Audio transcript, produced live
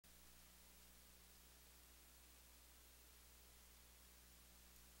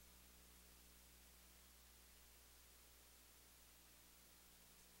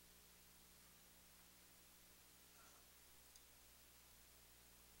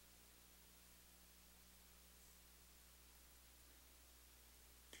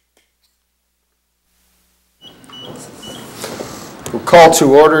Call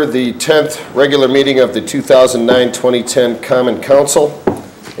to order the 10th regular meeting of the 2009-2010 Common Council.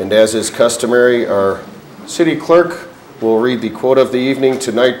 And as is customary, our city clerk will read the quote of the evening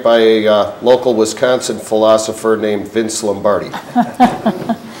tonight by a local Wisconsin philosopher named Vince Lombardi.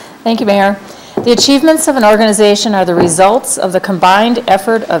 Thank you, Mayor. The achievements of an organization are the results of the combined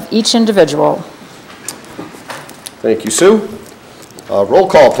effort of each individual. Thank you, Sue. Roll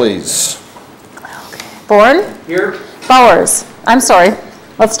call, please. Bourne? Here. Bowers. I'm sorry.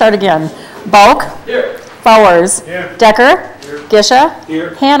 Let's start again. Bulk? Here. Bowers. Here. Decker? Here. Gisha?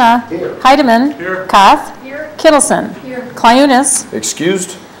 Here. Hannah? Here. Heidemann? Here. Koth? Here. Kittleson? Here. Clyunas?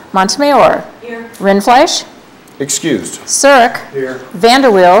 Excused? Montemayor? Here. Rindfleisch? Excused. Surek? Here.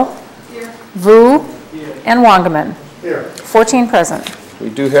 Vanderweel? Here. Vu? Here. And Wangaman. Here. 14 present. We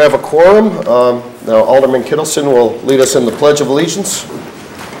do have a quorum. Now Alderman Kittleson will lead us in the Pledge of Allegiance.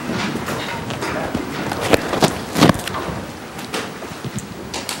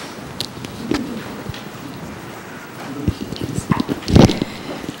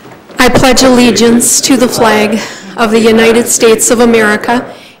 I pledge allegiance to the flag of the United States of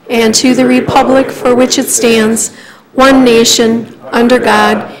America and to the republic for which it stands, one nation, under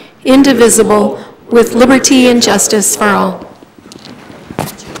God, indivisible, with liberty and justice for all.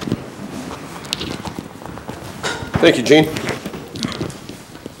 Thank you, Gene.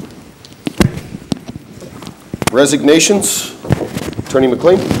 Resignations. Attorney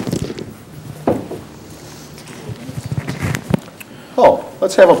McLean. Oh,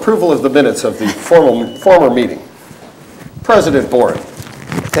 let's have approval of the minutes of the former meeting. President Bourne.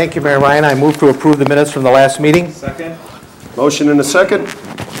 Thank you, Mayor Ryan. I move to approve the minutes from the last meeting. Second. Motion and a second.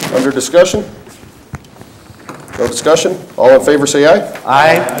 Under discussion? No discussion? All in favor say aye.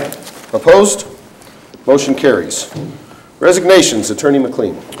 Aye. Opposed? Motion carries. Resignations. Attorney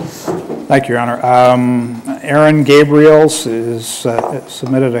McLean. Thank you, Your Honor. Aaron Gabriels is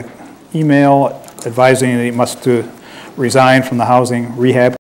submitted an email advising that he must resign from the housing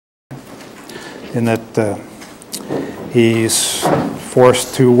rehab, in that he's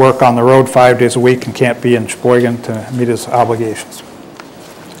forced to work on the road 5 days a week and can't be in Sheboygan to meet his obligations.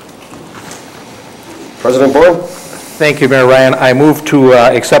 President Bourne. Thank you, Mayor Ryan. I move to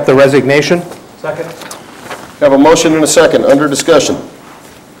accept the resignation. Second. Have a motion and a second. Under discussion.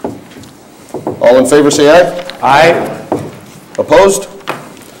 All in favor say aye. Aye. Opposed?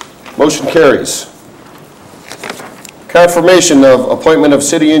 Motion carries. Confirmation of appointment of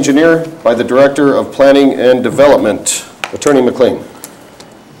city engineer by the Director of Planning and Development. Attorney McLean.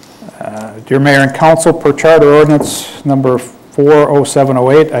 Dear Mayor and Council, per Charter Ordinance number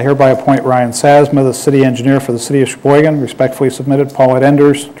 40708, I hereby appoint Ryan Sasma, the city engineer for the city of Sheboygan. Respectfully submitted, Paulette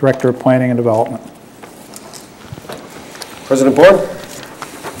Enders, Director of Planning and Development. President Bourne.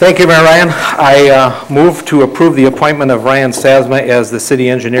 Thank you, Mayor Ryan. I move to approve the appointment of Ryan Sasma as the city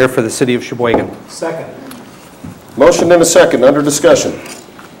engineer for the city of Sheboygan. Second. Motion and a second. Under discussion.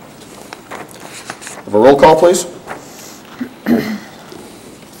 Have a roll call, please.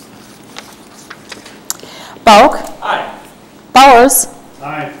 Bulk? Aye. Bowers?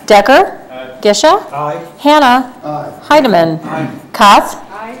 Aye. Decker? Aye. Gisha? Aye. Hannah? Aye. Heidemann? Aye. Koth?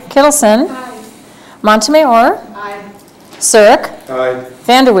 Aye. Kittleson? Aye. Montemayor? Aye. Surek? Aye.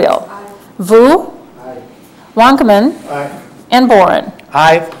 Vanderweel? Aye. Vu? Aye. Wangaman? Aye. And Boren.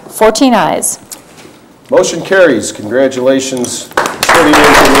 Aye. 14 ayes. Motion carries. Congratulations, city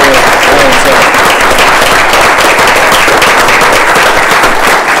engineer Ryan Sasma.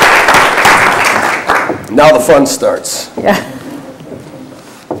 Now the fun starts. Yeah.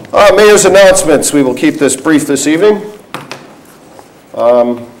 Mayor's announcements. We will keep this brief this evening.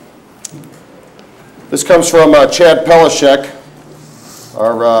 This comes from Chad Pelishek,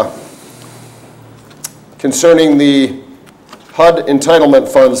 concerning the HUD entitlement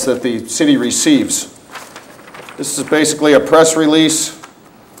funds that the city receives. This is basically a press release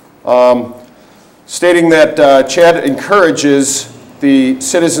stating that Chad encourages the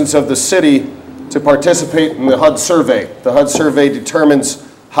citizens of the city to participate in the HUD survey. The HUD survey determines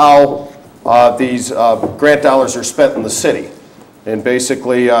how these grant dollars are spent in the city. And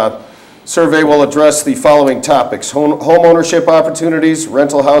basically, survey will address the following topics: home ownership opportunities,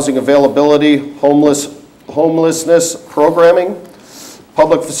 rental housing availability, homelessness programming,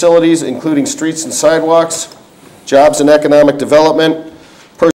 public facilities including streets and sidewalks, jobs and economic development,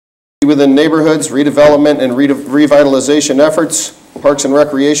 within neighborhoods, redevelopment and revitalization efforts, parks and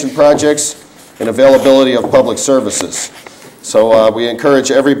recreation projects, and availability of public services. So we encourage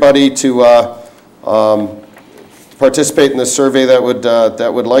everybody to participate in this survey that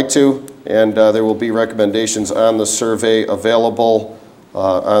would like to, and there will be recommendations on the survey available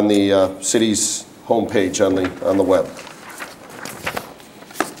on the city's homepage on the web.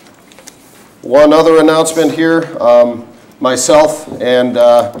 One other announcement here. Myself and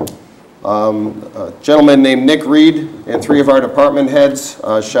a gentleman named Nick Reed and 3 of our department heads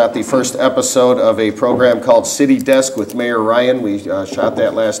shot the first episode of a program called City Desk with Mayor Ryan. We shot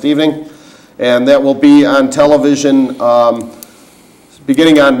that last evening. And that will be on television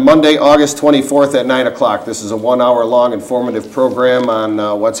beginning on Monday, August 24th at 9 o'clock. This is a 1-hour-long informative program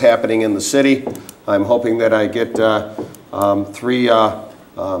on what's happening in the city. I'm hoping that I get 3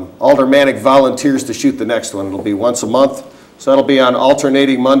 aldermanic volunteers to shoot the next one. It'll be once a month. So it'll be on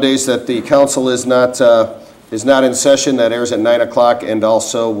alternating Mondays that the council is not in session. That airs at 9 o'clock, and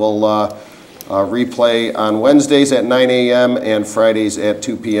also will replay on Wednesdays at 9 a.m. and Fridays at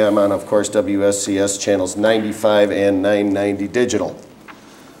 2 p.m. on, of course, WSCS channels 95 and 990 digital.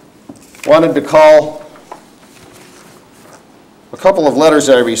 Wanted to call a couple of letters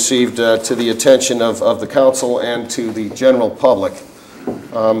I received to the attention of the council and to the general public.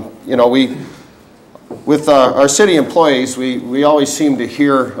 You know, with our city employees, we always seem to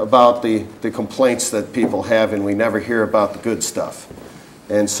hear about the complaints that people have, and we never hear about the good stuff.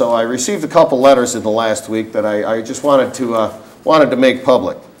 And so I received a couple letters in the last week that I just wanted to make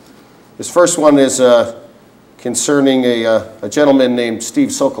public. This first one is concerning a gentleman named Steve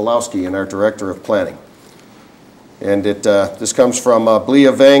Sokolowski, and our Director of Planning. And this comes from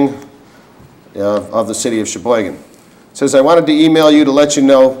Blia Vang of the City of Sheboygan. It says, I wanted to email you to let you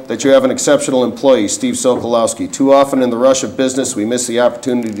know that you have an exceptional employee, Steve Sokolowski. Too often in the rush of business, we miss the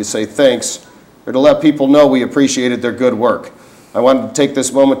opportunity to say thanks or to let people know we appreciated their good work. I wanted to take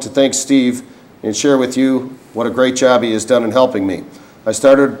this moment to thank Steve and share with you what a great job he has done in helping me. I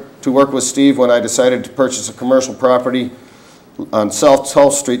started to work with Steve when I decided to purchase a commercial property on South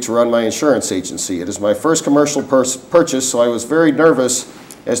 12th Street to run my insurance agency. It is my first commercial purchase, so I was very nervous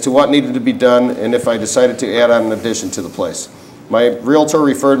as to what needed to be done and if I decided to add on an addition to the place. My realtor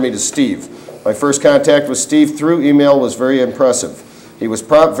referred me to Steve. My first contact with Steve through email was very impressive. He was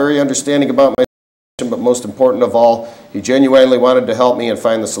prompt, very understanding about my situation, but most important of all, he genuinely wanted to help me and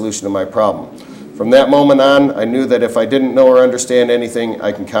find the solution to my problem. From that moment on, I knew that if I didn't know or understand anything,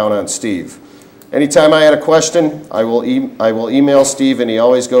 I can count on Steve. Anytime I had a question, I will email Steve, and he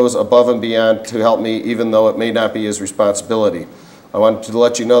always goes above and beyond to help me, even though it may not be his responsibility. I wanted to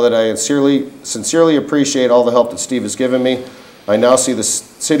let you know that I sincerely appreciate all the help that Steve has given me. I now see the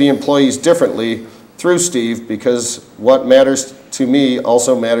city employees differently through Steve, because what matters to me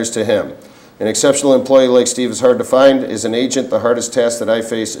also matters to him. An exceptional employee like Steve is hard to find. As an agent, the hardest task that I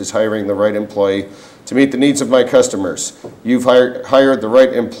face is hiring the right employee to meet the needs of my customers. You've hired the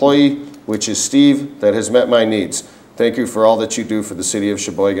right employee, which is Steve, that has met my needs. Thank you for all that you do for the city of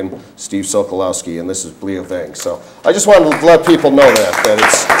Sheboygan, Steve Sokolowski, and this is Blia Vang. So I just wanted to let people know that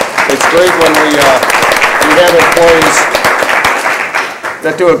it's great when we have employees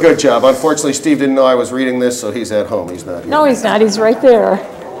that do a good job. Unfortunately, Steve didn't know I was reading this, so he's at home. He's not here. No, he's not. He's right there.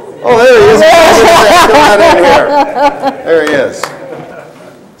 Oh, there he is. Come on in here. There he is.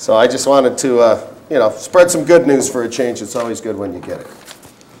 So I just wanted to, spread some good news for a change. It's always good when you get it.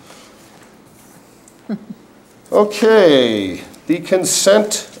 Okay, the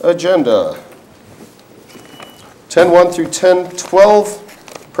consent agenda. 10-1 through 10-12.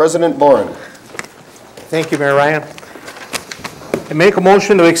 President Boren. Thank you, Mayor Ryan. I make a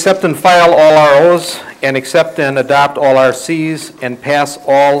motion to accept and file all ROs and accept and adopt all RCs and pass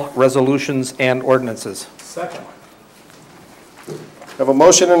all resolutions and ordinances. Second. Have a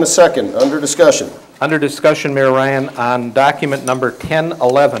motion and a second. Under discussion. Under discussion, Mayor Ryan, on document number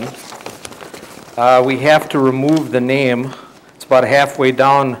 1011, we have to remove the name. It's about halfway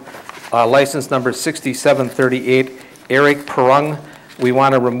down, license number 6738, Eric Perung. We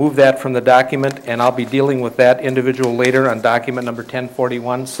want to remove that from the document, and I'll be dealing with that individual later on document number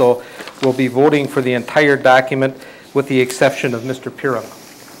 1041. So we'll be voting for the entire document with the exception of Mr. Perung.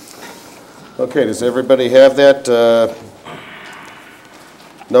 Okay, does everybody have that?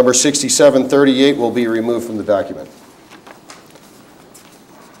 Number 6738 will be removed from the document.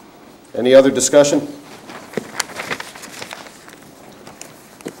 Any other discussion?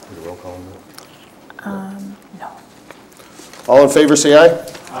 No. All in favor say aye.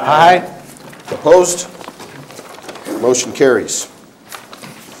 Aye. Opposed? Motion carries.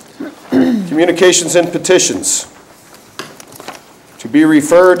 Communications and petitions. To be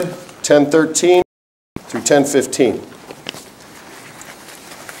referred, 1013 through 1015.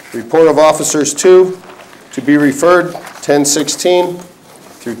 Report of officers 2, to be referred, 1016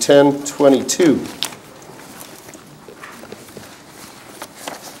 through 1022.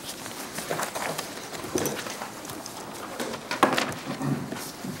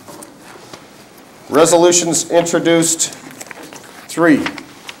 Resolutions introduced, 3.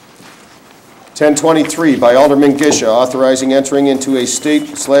 1023 by Alderman Gisha, authorizing entering into a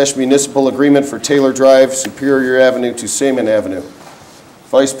state/municipal agreement for Taylor Drive, Superior Avenue to Seaman Avenue.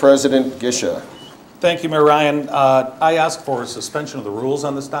 Vice President Gisha. Thank you, Mayor Ryan. I ask for a suspension of the rules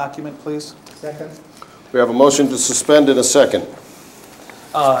on this document, please. Second. We have a motion to suspend in a second.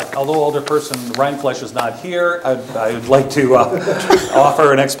 Although Alderperson Reinfleisch is not here, I would like to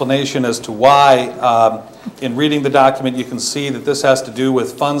offer an explanation as to why. In reading the document, you can see that this has to do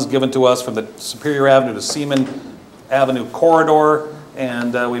with funds given to us from the Superior Avenue to Seaman Avenue corridor,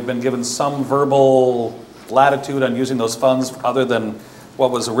 and we've been given some verbal latitude on using those funds other than what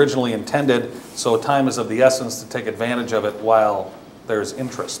was originally intended, so time is of the essence to take advantage of it while there's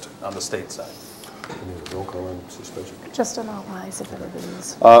interest on the state side. Roll call on suspension. Just an outline if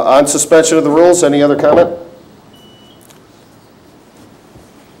everybody's. On suspension of the rules, any other comment?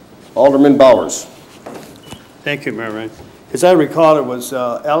 Alderman Bowers. Thank you, Mayor Ryan. As I recall, it was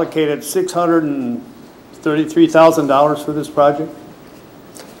allocated $633,000 for this project.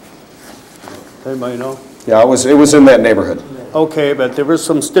 Anybody know? Yeah, it was in that neighborhood. Okay, but there were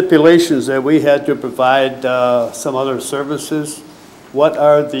some stipulations that we had to provide some other services. What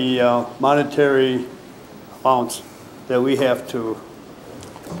are the monetary amounts that we have to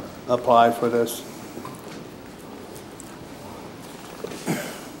apply for this?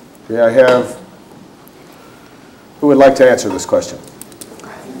 Yeah, I have. Who would like to answer this question?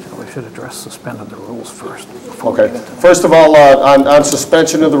 We should address suspended the rules first. Okay. First of all, on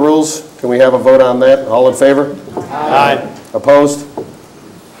suspension of the rules, can we have a vote on that? All in favor? Aye. Opposed?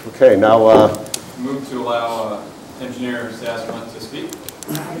 Okay, now, Move to allow engineer Sassman to speak.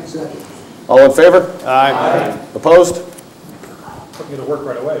 all in favor? Aye. Opposed? Put you to work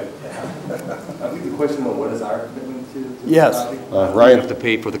right away. I think the question was, what is our commitment to the Yes. project? We have Ryan? to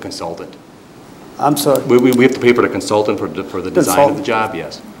pay for the consultant. I'm sorry. We have to pay for the consultant for the design of the Consultant. job,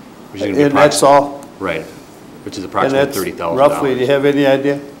 yes. Which is gonna be And that's all? Right, which is And approximately that's $30,000. roughly, do you have any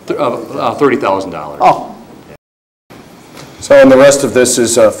idea? $30,000. Oh, So, and the rest of this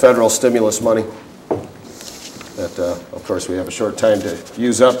is federal stimulus money that, of course, we have a short time to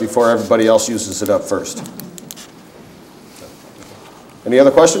use up before everybody else uses it up first. Any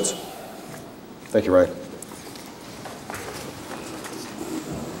other questions? Thank you, Ryan.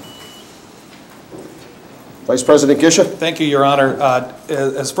 Vice President Gisha? Thank you, Your Honor.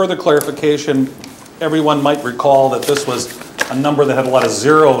 As further clarification, everyone might recall that this was a number that had a lot of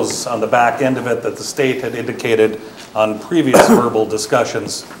zeros on the back end of it that the state had indicated on previous verbal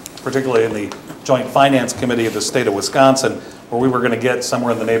discussions, particularly in the Joint Finance Committee of the state of Wisconsin, where we were going to get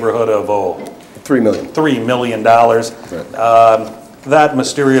somewhere in the neighborhood of, $3 million. $3 million. That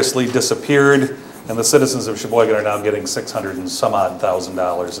mysteriously disappeared, and the citizens of Sheboygan are now getting $600 and some odd thousand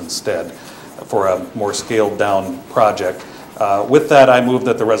instead for a more scaled down project. With that, I move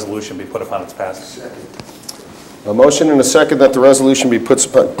that the resolution be put upon its passage. A motion and a second that the resolution be put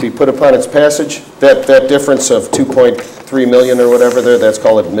upon its passage. That difference of 2.3 million or whatever there, that's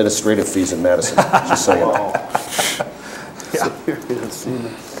called administrative fees in Madison. Just saying.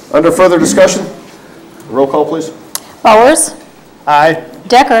 Under further discussion, roll call, please. Bowers? aye.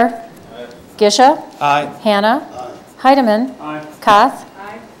 Decker? Gisha? Aye. Hannah? Heidemann? Koth?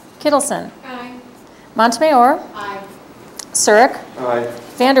 Kittleson? Montemayor? Surrick?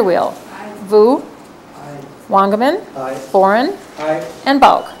 Vanderweel? Vu? Wangerman? Boren? And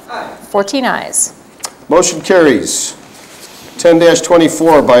Bauk? 14 ayes. Motion carries.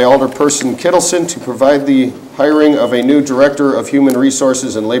 10-24 by Alderperson Kittleson to provide the hiring of a new Director of Human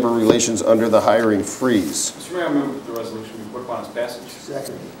Resources and Labor Relations under the hiring freeze. Mr. Mayor, I move that the resolution be put upon its passage.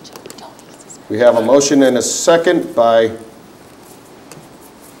 Second. We have a motion and a second by,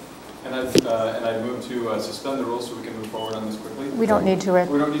 And I'd move to suspend the rules so we can move forward on this quickly. We don't need to.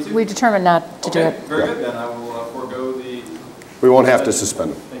 We don't need to? We determined not to do Okay, it. very good. Then I will forego the... we won't have to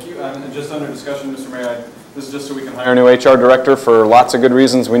suspend them. Thank you. And just under discussion, Mr. Mayor, this is just so we can hire a new HR director for lots of good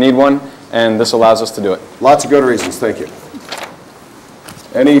reasons. We need one, and this allows us to do it. Lots of good reasons, thank you.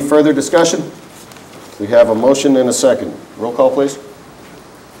 Any further discussion? We have a motion and a second. Roll call, please.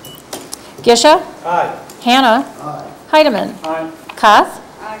 Gisha? Aye. Hannah? Aye. Heidemann? Aye. Koth?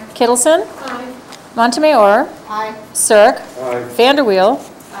 Aye. Kittleson? Aye. Montemayor? Aye. Surrick? Aye. Vanderweel?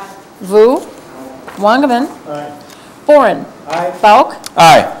 Aye. Vu? Wangerman? Aye. Boren? Aye. Bauk?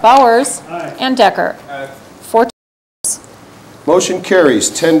 Aye. Bowers? Aye. And Decker? Aye. 14. Motion carries.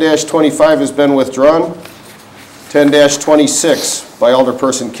 10-25 has been withdrawn. 10-26 by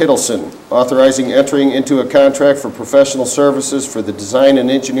Alderperson Kittleson, authorizing entering into a contract for professional services for the design and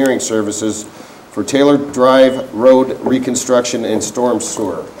engineering services for Taylor Drive Road reconstruction and storm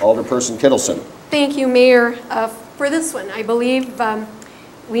sewer. Alderperson Kittleson. Thank you, Mayor. For this one, I believe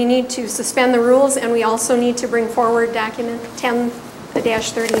we need to suspend the rules, and we also need to bring forward document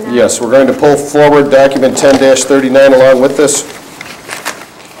 10-39. Yes, we're going to pull forward document 10-39 along with this.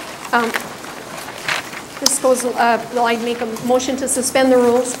 This goes, will I make a motion to suspend the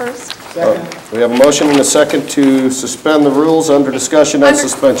rules first? We have a motion and a second to suspend the rules under discussion on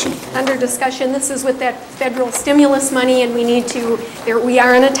suspension. Under discussion, this is with that federal stimulus money, and we need to, we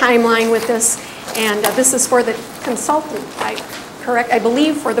are on a timeline with this, and this is for the consultant, I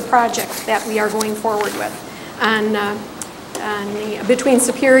believe, for the project that we are going forward with between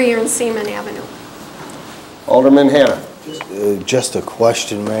Superior and Seaman Avenue. Alderman Hanna. Just a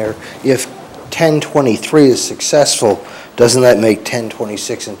question, Mayor. If 1023 is successful, doesn't that make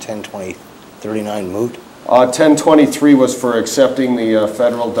 1026 and 1039 moot? 1023 was for accepting the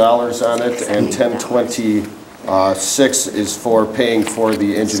federal dollars on it, and 1026 is for paying for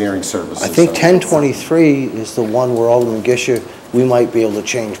the engineering services. I think 1023 is the one where Alderman Gisha, we might be able to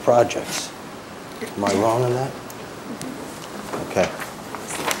change projects. Am I wrong on that? Okay.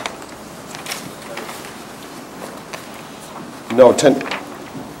 No,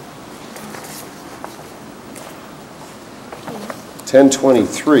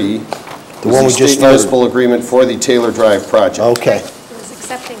 1023 The is one the we just state municipal agreement for the Taylor Drive project. Okay, It was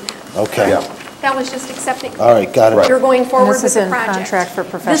accepting that. okay. Yeah. That was just accepting. All right, got it. Right. You're going forward this with is the in project. contract for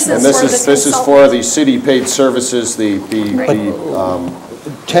professional. And this is for the city-paid services, the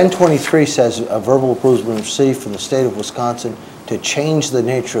 1023 says a verbal approval has been received from the state of Wisconsin to change the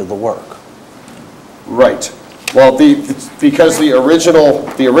nature of the work. right. Well, because the original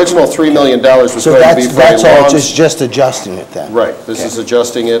 $3 million was So going to be for a that's all, long... just adjusting it then? Right, this is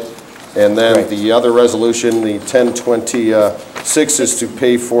adjusting it, and then Right. the other resolution, the 1026, is to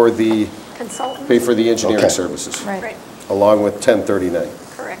pay for the Consultant. engineering Okay. services, Right. along with 1039.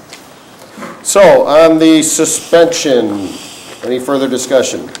 Correct. So, on the suspension, any further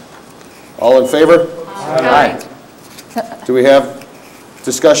discussion? All in favor? Aye. Do we have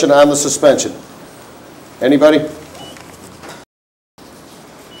discussion on the suspension? Anybody?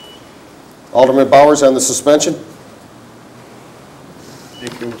 Alderman Bowers on the suspension?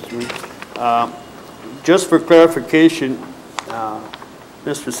 Thank you, Mr. Mayor. Just for clarification,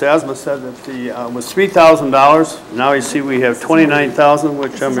 Mr. Sasma said that the was $3,000. Now you see we have $29,000,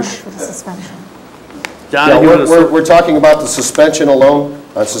 which I'm... For the suspension. John, Yeah, you wanna- we're talking about the suspension alone,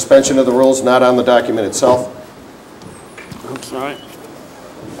 suspension of the rules, not on the document itself. I'm sorry.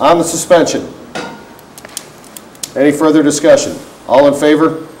 On the suspension. Any further discussion? All in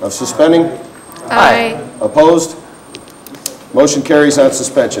favor of suspending? Aye. Opposed? Motion carries on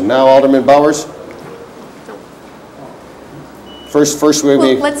suspension. Now Alderman Bowers. First we Well,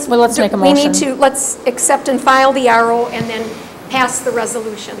 may, let's make a We need motion. to, let's accept and file the RO and then pass the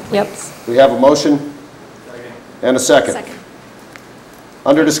resolution, Yep. please. we have a motion and a second. Second.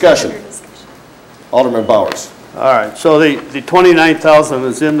 Under discussion. Under discussion. Alderman Bowers. All right, so the 29,000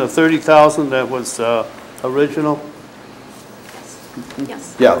 is in the 30,000 that was original?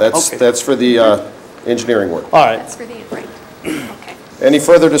 Yes, Yeah, Okay. that's for the engineering work. All right. that's for the, right. Okay. Any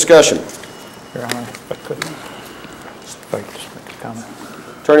further discussion? Your Honor, if I could, if I could just make a comment.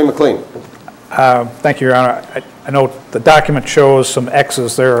 Attorney McLean. Thank you, Your Honor. I know the document shows some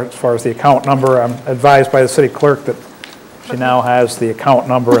X's there as far as the account number. I'm advised by the city clerk that she now has the account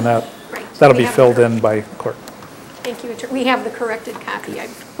number, and that'll be filled in by clerk. Thank you. We have the corrected copy. I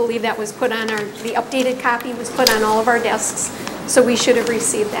believe that was put on the updated copy was put on all of our desks, so we should have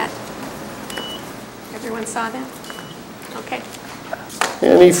received that. Everyone saw that? Okay.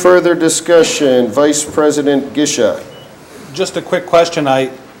 Any further discussion? Vice President Gisha. Just a quick question. I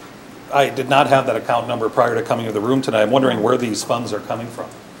did not have that account number prior to coming to the room tonight. I'm wondering where these funds are coming from.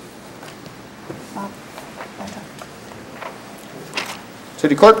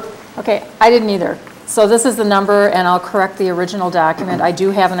 City Clerk? Okay, I didn't either. So this is the number, and I'll correct the original document. I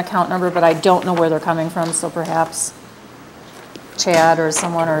do have an account number, but I don't know where they're coming from, so perhaps Chad or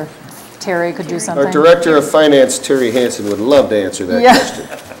someone or Terry could do something. Our Director of Finance, Terry Hansen, would love to answer that Yeah. question.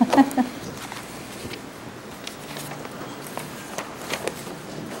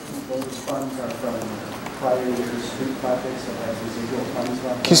 Those funds are from prior year's street projects that have residual funds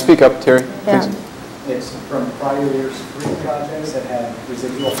left. Can you speak up, Terry? Yeah. It's from prior year's street projects that have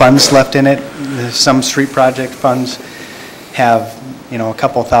residual funds left in it. Some street project funds have, a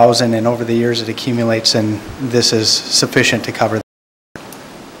couple thousand, and over the years it accumulates, and this is sufficient to cover that.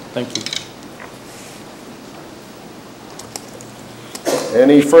 Thank you.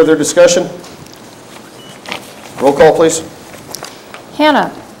 Any further discussion? Roll call, please.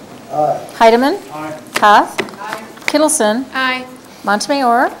 Hannah. Aye. Heidemann. Aye. Koth. Aye. Kittleson. Aye.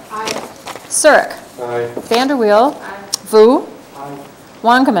 Montemayor. Aye. Surrick. Aye. Vanderweel. Aye. Vu. Aye.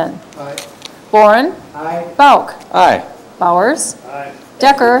 Wangerman. Boren. Bauk. Aye. Bowers.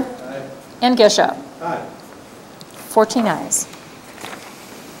 Decker. And Gisha. 14 ayes.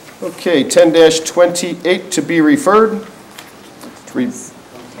 Okay, 10-28 to be referred.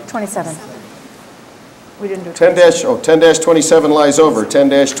 27. We didn't do 10-27 lies over.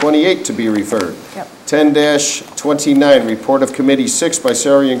 10-28 to be referred. Yep. 10-29, report of Committee 6 by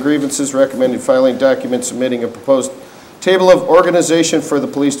salary and grievances, recommended filing documents, submitting a proposed table of organization for the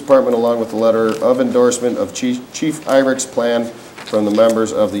police department along with a letter of endorsement of Chief Irick's plan from the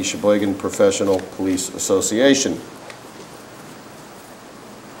members of the Sheboygan Professional Police Association.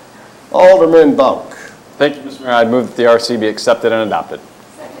 Alderman Bauk. Thank you, Mr. Mayor. I'd move that the RC be accepted and adopted.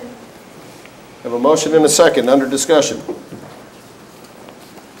 I have a motion and a second. Under discussion.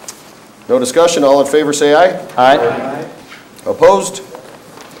 No discussion. All in favor say aye. Aye. Opposed?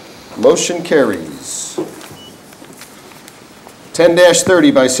 Motion carries.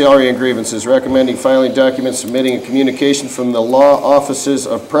 10-30 by salary and grievances, recommending filing documents, submitting a communication from the law offices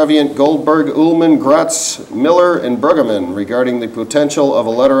of Previant, Goldberg, Ullman, Gratz, Miller, and Bruggeman regarding the potential of a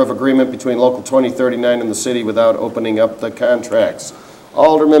letter of agreement between Local 2039 and the city without opening up the contracts.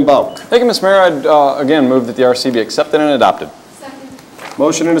 Alderman Bauk. Thank you, Mr. Mayor. I'd again move that the RC be accepted and adopted.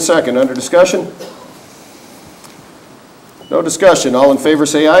 Motion and a second. Under discussion? No discussion. All in favor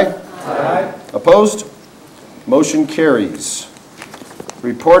say aye. Aye. Opposed? Motion carries.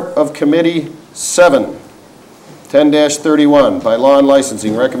 Report of Committee 7, 10-31, by Law and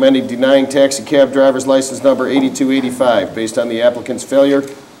Licensing, recommending denying taxi cab driver's license number 8285 based on the applicant's failure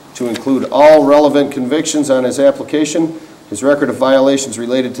to include all relevant convictions on his application, his record of violations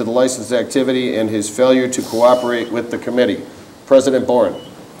related to the licensed activity, and his failure to cooperate with the committee. President Boren.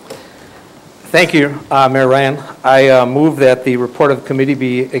 Thank you, Mayor Ryan. I move that the report of the committee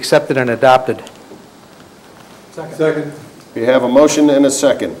be accepted and adopted. Second. We have a motion and a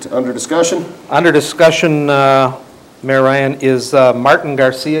second. Under discussion? Under discussion, Mayor Ryan, is Martin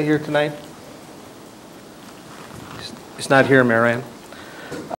Garcia here tonight? He's not here, Mayor Ryan.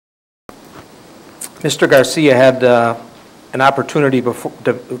 Mr. Garcia had an opportunity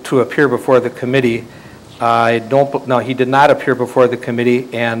to appear before the committee. No, he did not appear before the committee,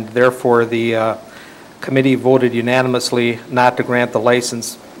 and therefore the committee voted unanimously not to grant the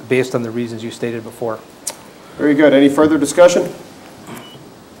license based on the reasons you stated before. Very good. Any further discussion?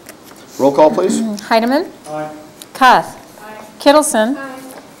 Roll call, please. Heidemann. Aye. Koth. Aye. Kittleson. Aye.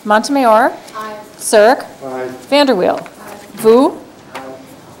 Montemayor. Aye. Zurich. Aye. Vanderweel. Aye. Vu. Aye.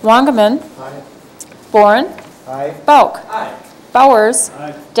 Wangerman. Aye. Boren. Aye. Bauk. Aye. Bowers.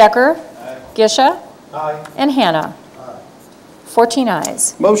 Aye. Decker. Aye. Gisha. Aye. And Hannah. Aye. 14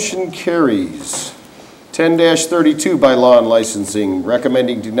 ayes. Motion carries. 10-32 by Law and Licensing,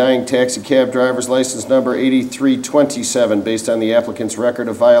 recommending denying taxi cab driver's license number 8327 based on the applicant's record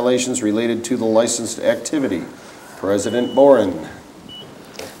of violations related to the licensed activity. President Boren.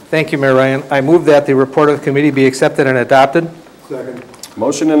 Thank you, Mayor Ryan. I move that the report of the committee be accepted and adopted. Second.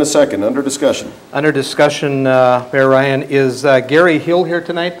 Motion and a second. Under discussion. Under discussion, Mayor Ryan, is Gary Hill here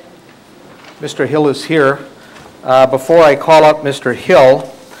tonight? Mr. Hill is here. Before I call up Mr. Hill,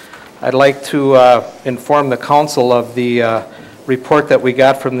 I'd like to inform the council of the report that we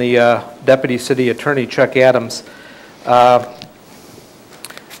got from the Deputy City Attorney, Chuck Adams.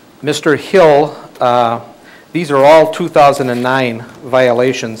 Mr. Hill, these are all 2009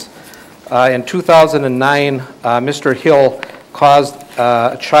 violations. In 2009, Mr. Hill caused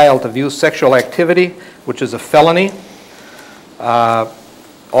a child to view sexual activity, which is a felony.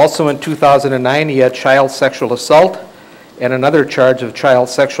 Also in 2009, he had child sexual assault and another charge of child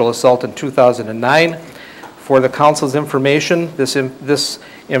sexual assault in 2009. For the council's information, this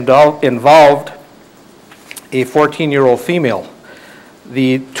involved a 14-year-old female.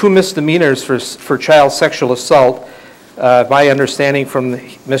 The two misdemeanors for child sexual assault, my understanding from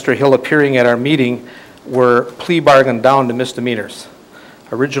Mr. Hill appearing at our meeting, were plea bargained down to misdemeanors.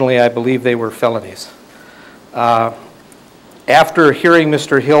 Originally, I believe they were felonies. After hearing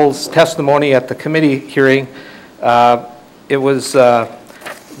Mr. Hill's testimony at the committee hearing, it was the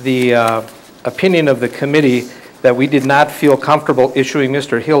opinion of the committee that we did not feel comfortable issuing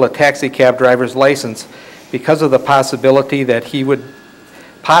Mr. Hill a taxi cab driver's license because of the possibility that he would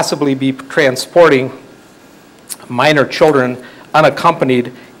possibly be transporting minor children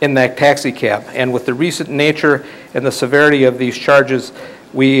unaccompanied in that taxi cab. And with the recent nature and the severity of these charges,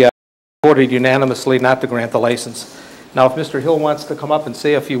 we voted unanimously not to grant the license. Now, if Mr. Hill wants to come up and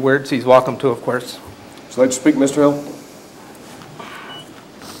say a few words, he's welcome to, of course. Would you like to speak, Mr. Hill?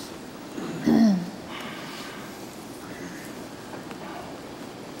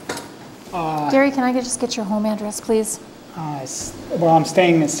 Gary, can I just get your home address, please? Well, I'm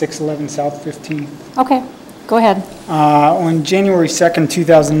staying at 611 South 15th. Okay, go ahead. On January 2nd,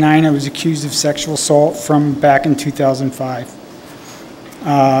 2009, I was accused of sexual assault from back in 2005.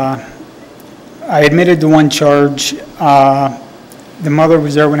 I admitted to one charge. The mother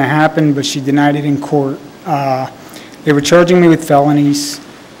was there when it happened, but she denied it in court. They were charging me with felonies.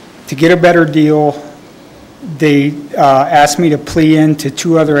 To get a better deal, they asked me to plea into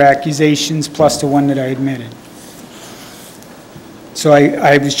 2 other accusations plus the one that I admitted. So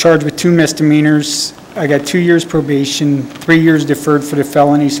I was charged with 2 misdemeanors. I got 2 years probation, 3 years deferred for the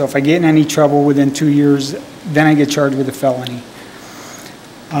felony. So if I get in any trouble within 2 years, then I get charged with a felony.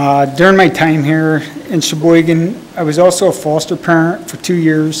 During my time here in Sheboygan, I was also a foster parent for 2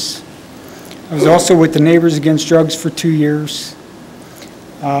 years. I was also with the Neighbors Against Drugs for 2 years.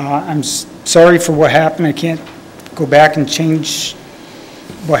 I'm sorry for what happened. I can't go back and change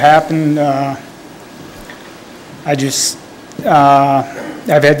what happened.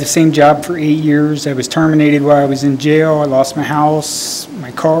 I've had the same job for 8 years. I was terminated while I was in jail. I lost my house,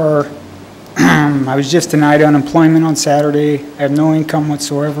 my car. I was just denied unemployment on Saturday. I have no income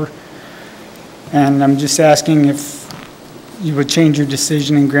whatsoever. And I'm just asking if you would change your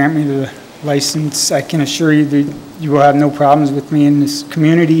decision and grant me the license. I can assure you that you will have no problems with me in this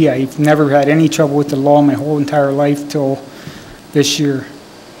community. I've never had any trouble with the law my whole entire life till this year.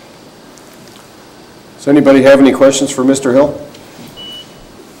 Does anybody have any questions for Mr. Hill?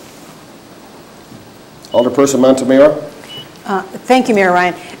 Alderperson Montemayor? Thank you, Mayor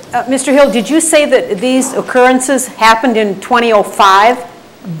Ryan. Mr. Hill, did you say that these occurrences happened in 2005?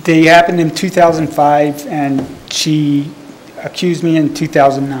 They happened in 2005, and she accused me in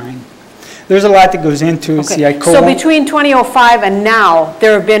 2009. There's a lot that goes into it. Okay. So between 2005 and now,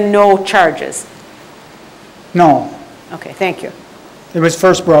 there have been no charges? No. Okay, thank you. It was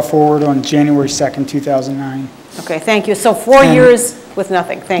first brought forward on January 2nd, 2009. Okay, thank you. So 4 years with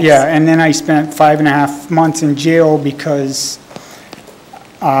nothing. Thanks. Yeah, and then I spent 5.5 months in jail because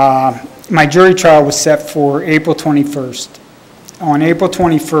my jury trial was set for April 21st. On April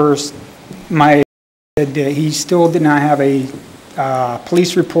 21st, my said that he still did not have a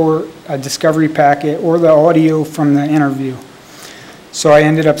police report, a discovery packet, or the audio from the interview. So I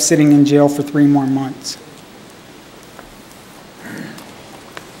ended up sitting in jail for 3 more months.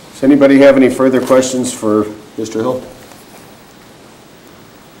 Does anybody have any further questions for Mr. Hill?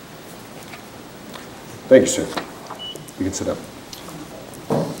 Thank you, sir. You can sit up.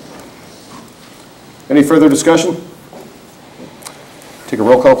 Any further discussion? Take a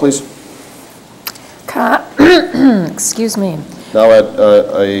roll call, please. Excuse me. Now,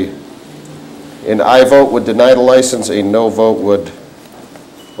 an aye vote would deny the license, a no vote would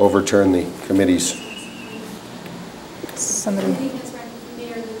overturn the committee's. Somebody.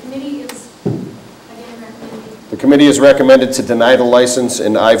 The committee is recommended to deny the license,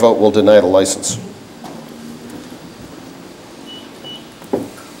 and aye vote will deny the license.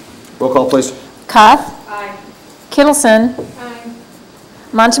 Roll call, please. Koth. Aye. Kittleson. Aye.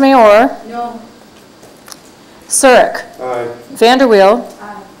 Montemayor. No. Surrick. Aye. Vanderweel.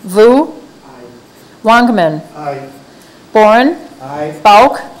 Aye. Vu. Aye. Wangeman. Aye. Boren. Aye.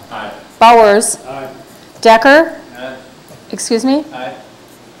 Bauk. Aye. Bowers. Aye. Decker. Aye. Excuse me. Aye.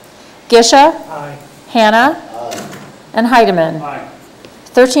 Gisha. Aye. Hannah. And Heidemann. Aye.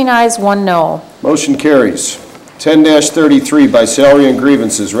 13 ayes, 1 no. Motion carries. 10-33 by salary and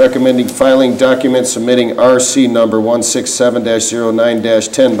grievances, recommending filing documents submitting RC number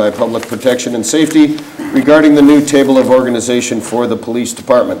 167-09-10 by Public Protection and Safety regarding the new table of organization for the police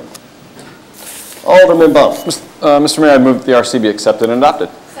department. Alderman Baum. Mr. Mayor, I'd move that the RC be accepted and adopted.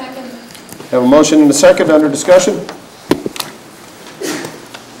 Second. Have a motion and a second under discussion.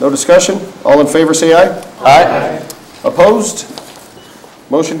 No discussion? All in favor say aye. Aye. Opposed?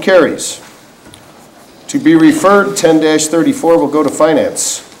 Motion carries. To be referred, 10-34 will go to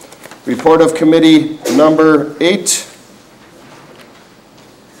Finance. Report of Committee number 8.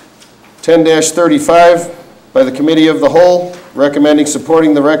 10-35 by the Committee of the Whole, recommending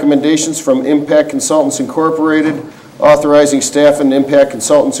supporting the recommendations from Impact Consultants Incorporated, authorizing staff and Impact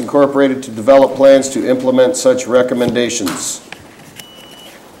Consultants Incorporated to develop plans to implement such recommendations.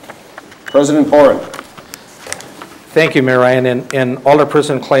 President Boren. Thank you, Mayor Ryan. In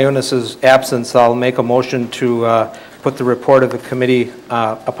Alderperson Clayunas' absence, I'll make a motion to put the report of the committee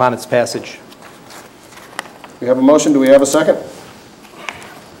upon its passage. We have a motion. Do we have a second?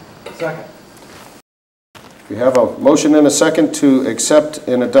 Second. We have a motion and a second to accept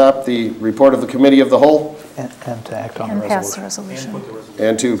and adopt the report of the Committee of the Whole. And to act on And the pass the resolution. resolution.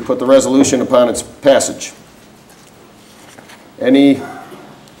 And to put the resolution upon its passage. Any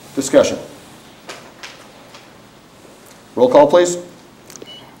discussion? Roll call, please.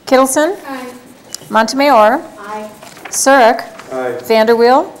 Kittleson. Montemayor. Surrick.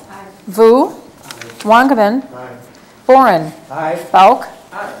 Vanderweel. Vu. Wangerman. Boren. Bauk.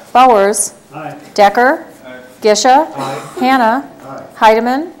 Bowers. Decker. Gisha. Hannah.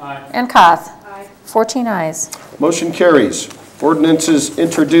 Heidemann. And Koth. 14 ayes. Motion carries. Ordinances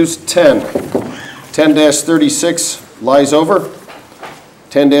introduced 10. 10-36 lies over.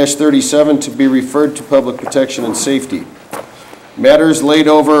 10-37 to be referred to Public Protection and Safety. Matters laid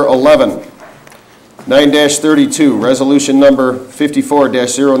over 11. 9-32, resolution number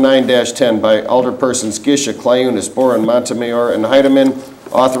 54-09-10 by Alderpersons Gisha, Clayunas, Boren, Montemayor, and Heidemann,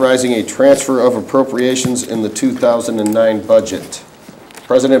 authorizing a transfer of appropriations in the 2009 budget.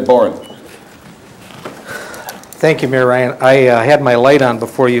 President Boren. Thank you, Mayor Ryan. I had my light on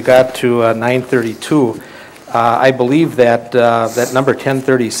before you got to 9:32. I believe that that number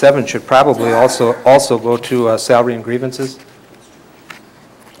 1037 should probably also go to salary and grievances.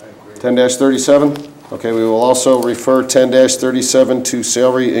 10-37? Okay, we will also refer 10-37 to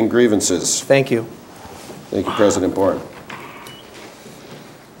salary and grievances. Thank you. Thank you, President Boren.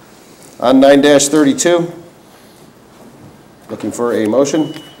 On 9-32, looking for a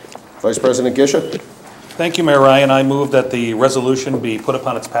motion. Vice President Gisha. Thank you, Mayor Ryan. I move that the resolution be put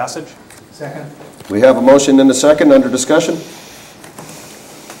upon its passage. Second. We have a motion and a second under discussion.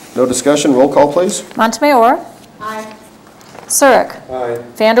 No discussion. Roll call, please. Montemayor. Surrick.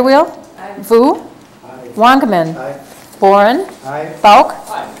 Vanderweel. Vu. Wangerman. Boren. Bauk.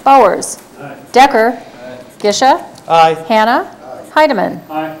 Bowers. Decker. Gisha. Hannah. Heidemann.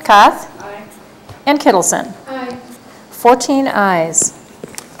 Koth. And Kittleson. 14 ayes.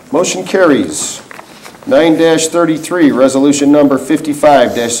 Motion carries. 9-33, resolution number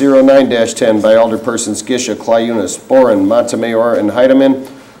 55-09-10 by Alderpersons Gisha, Clayunas, Boren, Montemayor, and Heidemann,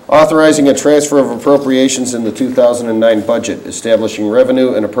 authorizing a transfer of appropriations in the 2009 budget, establishing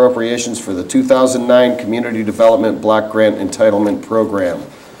revenue and appropriations for the 2009 Community Development Block Grant Entitlement Program.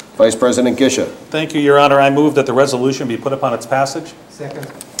 Vice President Gisha. Thank you, Your Honor. I move that the resolution be put upon its passage. Second.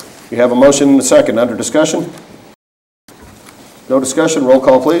 We have a motion and a second under discussion. No discussion. Roll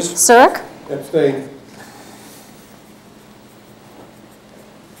call, please. Surrick. Abstain.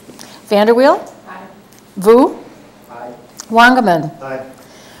 Vanderweel. Vu. Wangerman.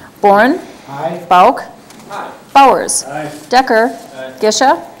 Boren. Bauk. Bowers. Decker.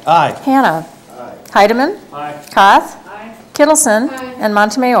 Gisha. Hannah. Heidemann. Koth. Kittleson. And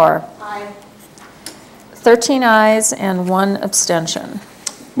Montemayor. 13 ayes and 1 abstention.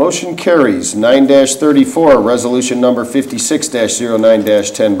 Motion carries. 9-34, resolution number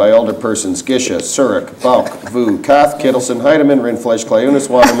 56-09-10 by Alderpersons Gisha, Surrick, Bauk, Vu, Koth, Kittleson, Heidemann, Rindfleisch, Clayunas,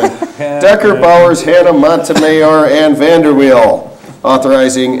 Waterman, Decker, Bowers, Hannah, Montemayor, and Vanderweel,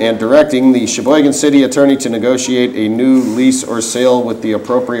 authorizing and directing the Sheboygan City Attorney to negotiate a new lease or sale with the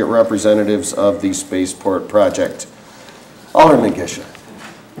appropriate representatives of the Spaceport project. Alderman Gisha.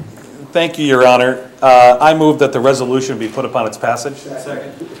 Thank you, Your Honor. I move that the resolution be put upon its passage.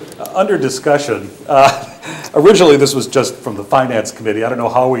 Second. Under discussion, originally this was just from the Finance Committee. I don't know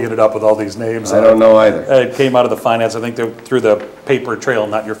how we ended up with all these names. I don't know either. It came out of the Finance. I think they're through the paper trail.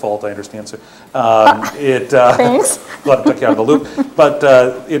 Not your fault, I understand, sir. Thanks. Took you out of the loop. But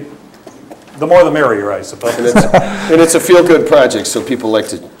the more the merrier, I suppose. And it's a feel-good project, so people like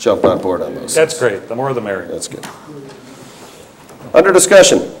to jump on board on those. That's great. The more the merrier. That's good. Under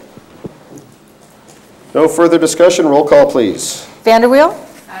discussion. No further discussion. Roll call, please. Vanderweel.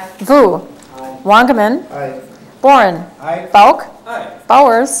 Vu. Wangerman. Boren. Bauk.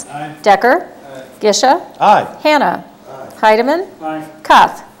 Bowers. Decker. Gisha. Hannah. Heidemann.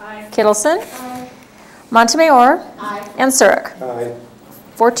 Koth. Kittleson. Montemayor. And Surrick.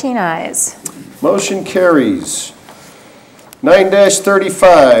 14 ayes. Motion carries.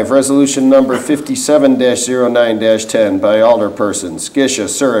 9-35, resolution number 57-09-10 by Alderpersons Gisha,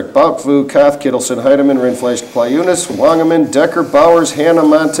 Surrick, Bauk, Vu, Koth, Kittleson, Heidemann, Rindfleisch, Clayunas, Wangerman, Decker, Bowers, Hannah,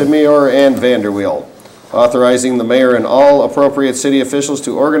 Montemayor, and Vanderweel, authorizing the mayor and all appropriate city officials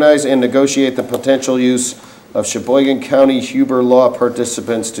to organize and negotiate the potential use of Sheboygan County Huber Law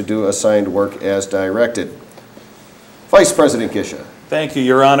participants to do assigned work as directed. Vice President Gisha. Thank you,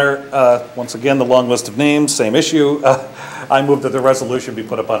 Your Honor. Once again, the long list of names, same issue. I move that the resolution be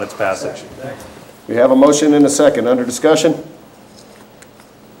put upon its passage. We have a motion and a second. Under discussion?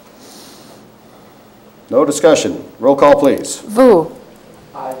 No discussion. Roll call, please. Vu.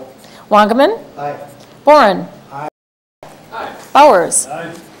 Wangerman. Boren. Bowers.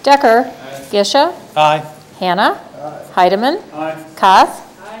 Decker. Gisha. Hannah. Heidemann. Koth.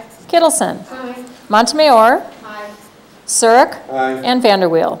 Kittleson. Montemayor. Surrick. And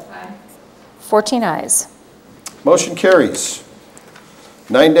Vanderweel. 14 ayes. Motion carries.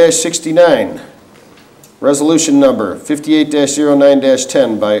 9-69, resolution number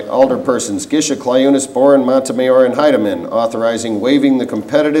 58-09-10 by alderpersons Gisha, Clayunas, Boren, Montemayor, and Heidemann, authorizing waiving the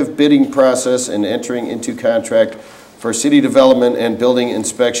competitive bidding process and entering into contract for city development and building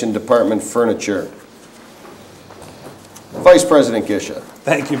inspection department furniture. Vice President Gisha.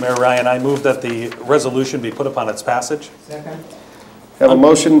 Thank you, Mayor Ryan. I move that the resolution be put upon its passage. Second. Have a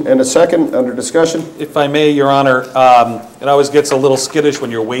motion and a second under discussion. If I may, Your Honor, it always gets a little skittish when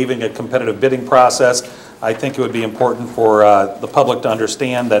you're waiving a competitive bidding process. I think it would be important for the public to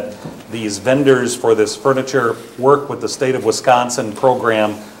understand that these vendors for this furniture work with the state of Wisconsin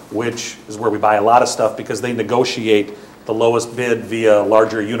program, which is where we buy a lot of stuff because they negotiate the lowest bid via a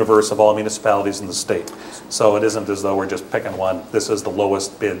larger universe of all municipalities in the state. So it isn't as though we're just picking one. This is the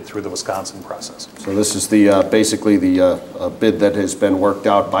lowest bid through the Wisconsin process. So this is the basically the bid that has been worked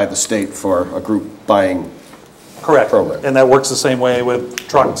out by the state for a group buying Correct. program. And that works the same way with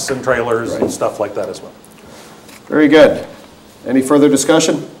trucks and trailers and stuff like that as well. Very good. Any further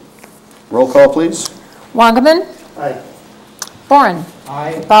discussion? Roll call, please. Wangerman. Aye. Boren.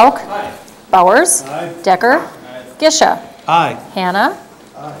 Aye. Bauk. Aye. Bowers. Aye. Decker. Aye. Gisha. Aye. Hannah.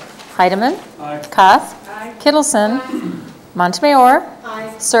 Aye. Heidemann. Aye. Koth. Kittleson. Montemayor.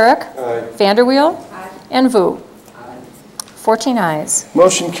 Surrick. Vanderweel. And Vu. 14 ayes.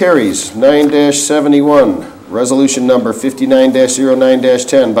 Motion carries. 9-71, resolution number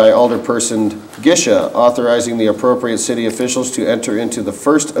 59-09-10 by alderperson Gisha, authorizing the appropriate city officials to enter into the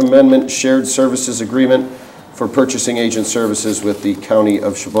First Amendment Shared Services Agreement for purchasing agent services with the County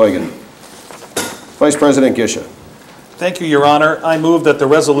of Sheboygan. Vice President Gisha. Thank you, Your Honor. I move that the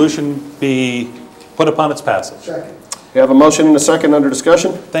resolution be put upon its passage. Second. We have a motion and a second under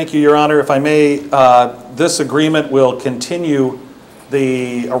discussion. Thank you, Your Honor. If I may, this agreement will continue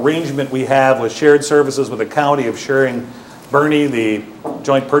the arrangement we have with shared services with the county of sharing Bernie, the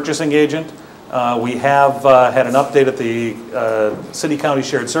joint purchasing agent. We have had an update at the City County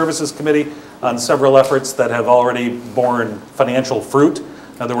Shared Services Committee on several efforts that have already borne financial fruit.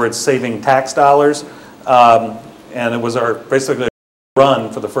 In other words, saving tax dollars. And it was our basically run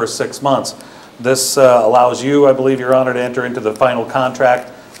for the first 6 months. This allows you, I believe, Your Honor, to enter into the final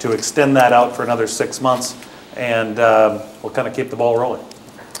contract to extend that out for another 6 months, and we'll kind of keep the ball rolling.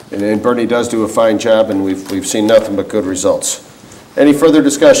 And Bernie does do a fine job, and we've seen nothing but good results. Any further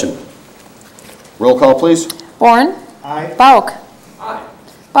discussion? Roll call, please. Boren. Aye. Bauk. Aye.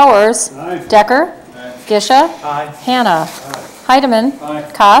 Bowers. Aye. Decker. Aye. Gisha. Aye. Hannah. Heidemann. Aye.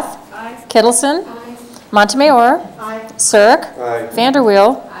 Koth. Kittleson. Montemayor. Surrick.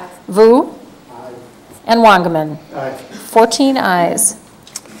 Vanderweel. Vu. And Wangerman. Aye. 14 ayes.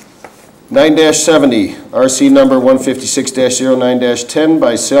 9-70, RC number 156-09-10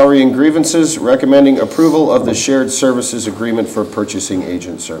 by Salary and Grievances, recommending approval of the Shared Services Agreement for Purchasing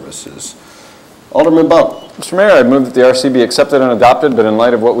Agent Services. Alderman Belt. Mr. Mayor, I'd move that the RC be accepted and adopted, but in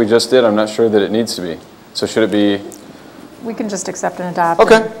light of what we just did, I'm not sure that it needs to be. So should it be? We can just accept and adopt.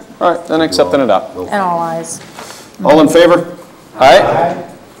 Okay, all right, then accept and adopt. And all ayes. All in favor? Aye.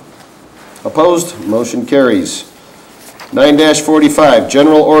 Opposed? Motion carries. 9-45,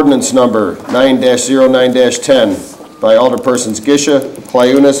 General Ordinance Number 9-09-10 by alderpersons Gisha,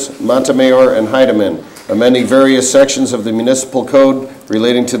 Clayunas, Montemayor, and Heidemann, amending various sections of the municipal code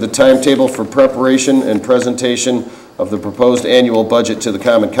relating to the timetable for preparation and presentation of the proposed annual budget to the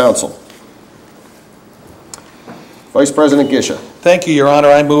Common Council. Vice President Gisha. Thank you, Your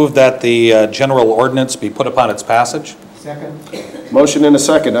Honor. I move that the general ordinance be put upon its passage. Second. Motion and a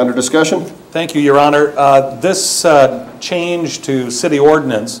second. Under discussion? Thank you, Your Honor. This change to city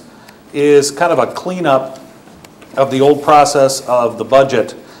ordinance is kind of a cleanup of the old process of the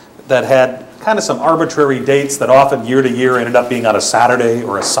budget that had kind of some arbitrary dates that often year to year ended up being on a Saturday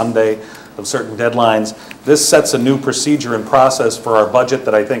or a Sunday of certain deadlines. This sets a new procedure and process for our budget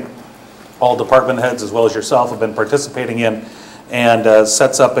that I think all department heads as well as yourself have been participating in, and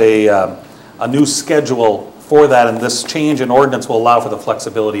sets up a new schedule for that, and this change in ordinance will allow for the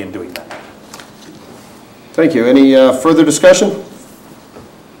flexibility in doing that. Thank you. Any further discussion?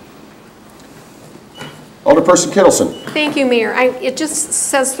 Alderperson Kittleson. Thank you, Mayor. It just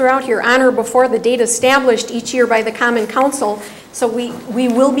says throughout here, on or before the date established each year by the Common Council. So we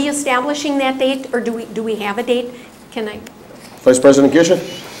will be establishing that date, or do we have a date? Can I? Vice President Gisha.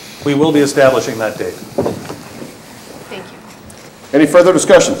 We will be establishing that date. Thank you. Any further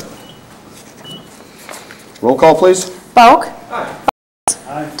discussion? Roll call, please. Bauk.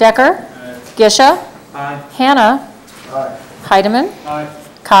 Aye. Decker. Gisha. Aye. Hannah. Aye. Heidemann. Aye.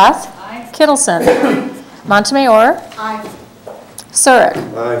 Koth. Kittleson. Montemayor. Surrick.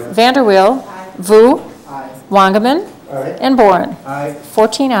 Vanderweel. Vu. Wangerman. And Boren.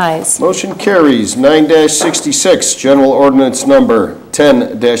 14 ayes. Motion carries. 9-66, General Ordinance Number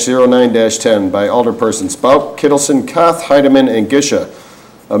 10-09-10 by Alderpersons Bauk, Kittleson, Koth, Heidemann, and Gisha,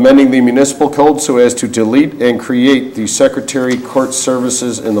 amending the municipal code so as to delete and create the Secretary Court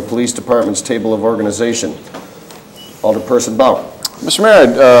Services in the Police Department's table of organization. Alderperson Bauk. Mr.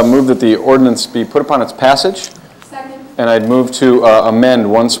 Mayor, I'd move that the ordinance be put upon its passage. Second. And I'd move to amend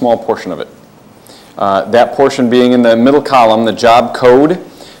one small portion of it. That portion being in the middle column, the job code.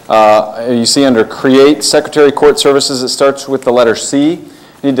 You see under Create Secretary Court Services, it starts with the letter C. You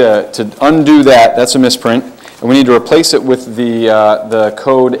need to undo that. That's a misprint. And we need to replace it with the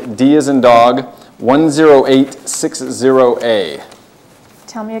code D as in dog 10860A.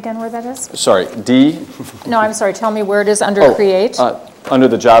 Tell me again where that is? Sorry, D. No, I'm sorry. Tell me where it is under Create. Under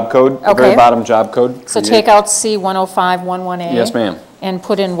the job code, the very bottom job code. So take out C10511A. Yes, ma'am. And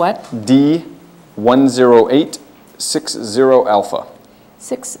put in what? D 10860 alpha.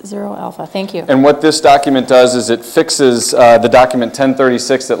 60 alpha. Thank you. And what this document does is it fixes the document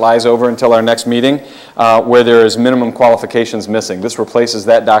 1036 that lies over until our next meeting, where there is minimum qualifications missing. This replaces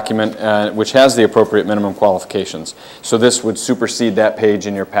that document, which has the appropriate minimum qualifications. So this would supersede that page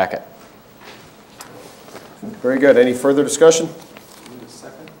in your packet. Very good. Any further discussion?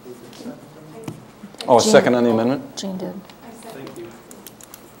 Oh, a second on the amendment? Jean did.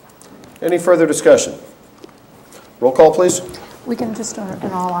 Any further discussion? Roll call, please. We can just do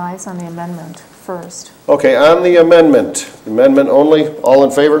an all ayes on the amendment first. Okay, on the amendment only, all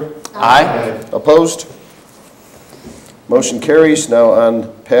in favor? Aye. Opposed? Motion carries. Now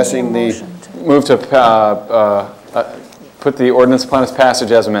on passing the... Move to put the ordinance upon its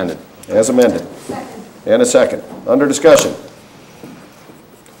passage as amended. As amended. Second. And a second. Under discussion.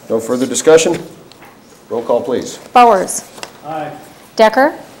 No further discussion? Roll call, please. Bowers. Aye.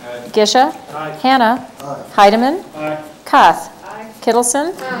 Decker. Gisha. Hannah. Heidemann. Koth.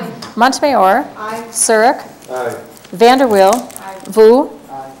 Kittleson. Montemayor. Surrick. Vanderweel. Vu.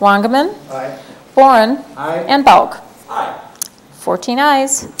 Wangerman. Boren. And Bauk. 14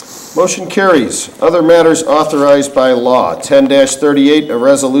 ayes. Motion carries. Other matters authorized by law. 10-38, a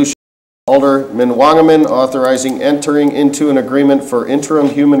resolution. Alderman Wangerman authorizing entering into an agreement for interim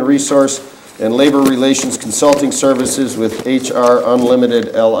human resource and labor relations consulting services with HR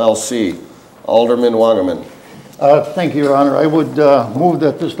Unlimited LLC. Alderman Wangerman. Thank you, Your Honor. I would move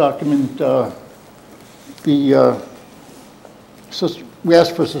that this document be, we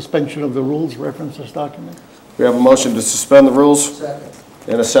ask for suspension of the rules, reference this document. We have a motion to suspend the rules. Second.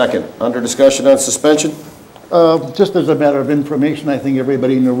 And a second. Under discussion on suspension? Just as a matter of information, I think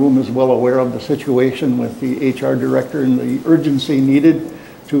everybody in the room is well aware of the situation with the HR director and the urgency needed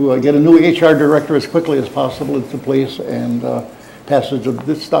to get a new HR director as quickly as possible into place, and passage of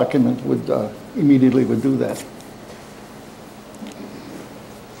this document would immediately would do that.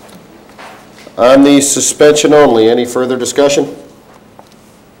 On the suspension only, any further discussion?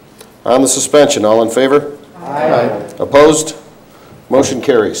 On the suspension, all in favor? Aye. Opposed? Motion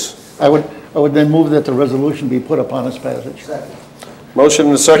carries. I would then move that the resolution be put upon its passage. Second. Motion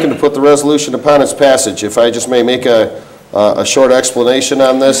and a second to put the resolution upon its passage. If I just may make a short explanation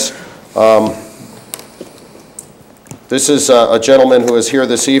on this. This is a gentleman who is here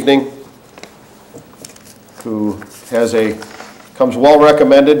this evening who comes well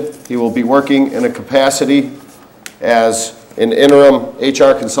recommended. He will be working in a capacity as an interim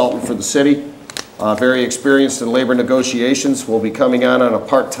HR consultant for the city. Very experienced in labor negotiations, will be coming on a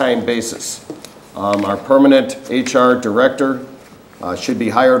part-time basis. Our permanent HR director should be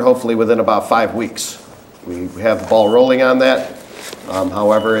hired hopefully within about 5 weeks. We have the ball rolling on that.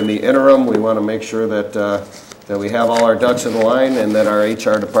 However, in the interim, we want to make sure that we have all our ducks in the line and that our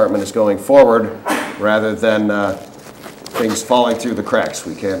HR department is going forward rather than things falling through the cracks.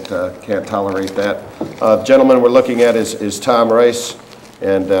 We can't tolerate that. The gentleman we're looking at is Tom Rice,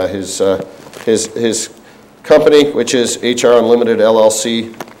 and his company, which is HR Unlimited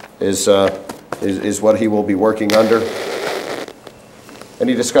LLC, is what he will be working under.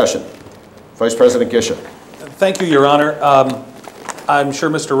 Any discussion? Vice President Gisha. Thank you, Your Honor. I'm sure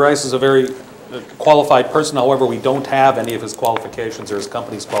Mr. Rice is a very qualified person. However, we don't have any of his qualifications or his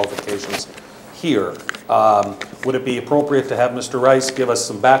company's qualifications here. Would it be appropriate to have Mr. Rice give us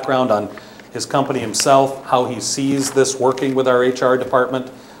some background on his company himself, how he sees this working with our HR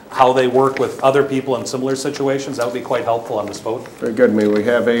department, how they work with other people in similar situations? That would be quite helpful on this vote. Very good. May we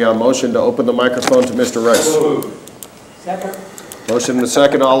have a motion to open the microphone to Mr. Rice? Second. Motion and a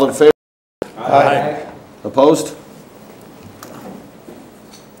second. All in favor? Aye. Opposed?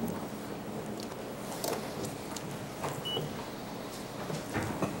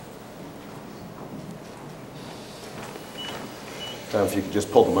 If you could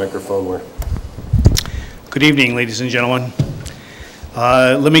just pull the microphone where. Good evening, ladies and gentlemen.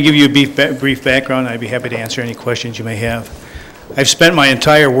 Let me give you a brief background. I'd be happy to answer any questions you may have. I've spent my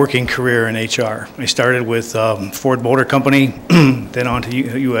entire working career in HR. I started with Ford Motor Company, then on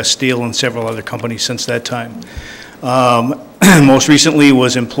to U.S. Steel and several other companies since that time. Most recently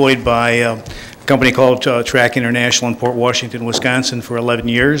was employed by a company called Track International in Port Washington, Wisconsin for 11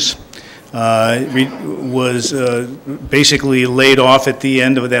 years. Was basically laid off at the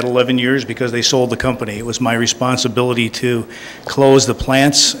end of that 11 years because they sold the company. It was my responsibility to close the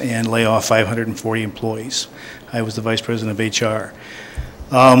plants and lay off 540 employees. I was the vice president of HR.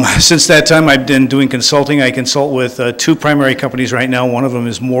 Since that time, I've been doing consulting. I consult with two primary companies right now. One of them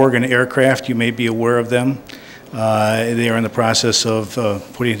is Morgan Aircraft. You may be aware of them. They are in the process of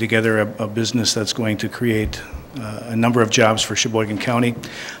putting together a business that's going to create a number of jobs for Sheboygan County.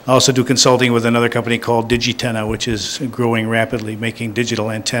 I also do consulting with another company called Digitenna, which is growing rapidly, making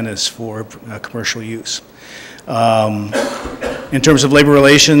digital antennas for commercial use. In terms of labor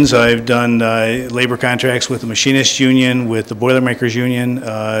relations, I've done labor contracts with the Machinists Union, with the Boilermakers Union,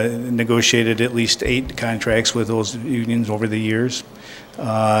 negotiated at least 8 contracts with those unions over the years.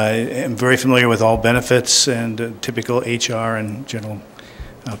 I'm very familiar with all benefits and typical HR and general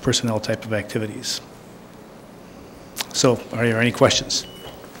personnel type of activities. So, are there any questions?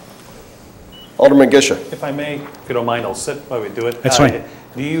 Alderman Gisha. If I may, if you don't mind, I'll sit while we do it. That's fine.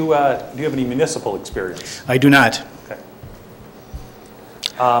 Do you have any municipal experience? I do not. Okay.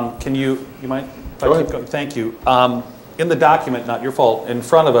 Can you mind? Go ahead. Thank you. In the document, not your fault, in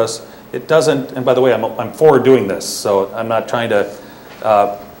front of us, it doesn't, and by the way, I'm for doing this, so I'm not trying to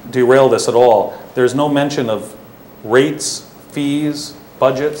derail this at all. There's no mention of rates, fees,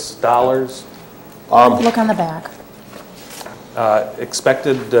 budgets, dollars. Look on the back.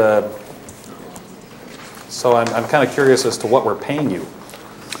 Expected, so I'm kind of curious as to what we're paying you.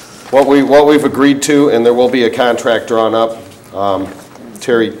 What we've agreed to, and there will be a contract drawn up.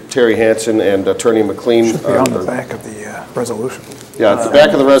 Terry Hansen and Attorney McLean. Should be on the back of the resolution. Yeah, the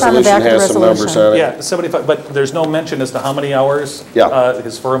back of the resolution has some numbers on it. Yeah, 75, but there's no mention as to how many hours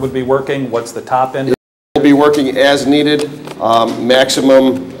his firm would be working. What's the top end? We'll be working as needed.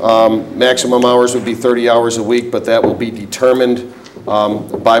 Maximum hours would be 30 hours a week, but that will be determined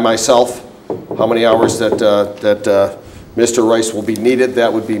by myself. How many hours that Mr. Rice will be needed,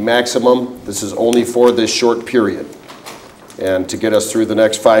 that would be maximum. This is only for this short period. And to get us through the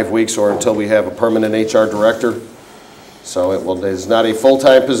next 5 weeks or until we have a permanent HR director. So it is not a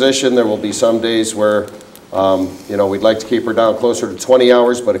full-time position. There will be some days where, we'd like to keep her down closer to 20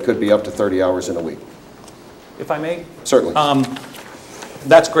 hours, but it could be up to 30 hours in a week. If I may? Certainly.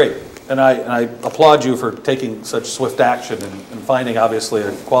 That's great. And I applaud you for taking such swift action and finding, obviously,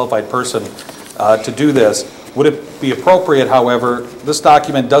 a qualified person to do this. Would it be appropriate, however, this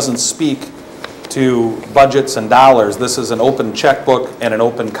document doesn't speak to budgets and dollars. This is an open checkbook and an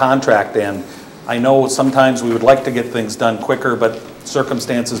open contract, and I know sometimes we would like to get things done quicker, but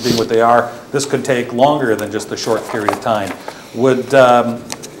circumstances being what they are, this could take longer than just a short period of time. Would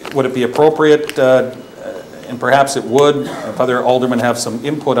it be appropriate, and perhaps it would, if other aldermen have some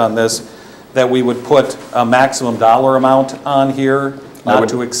input on this, that we would put a maximum dollar amount on here, not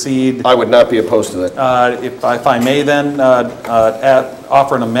to exceed? I would not be opposed to that. If I may then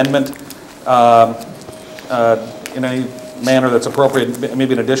offer an amendment in any manner that's appropriate,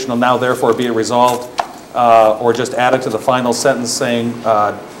 maybe an additional now therefore be it resolved, or just add it to the final sentence saying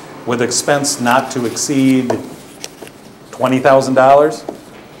with expense not to exceed $20,000.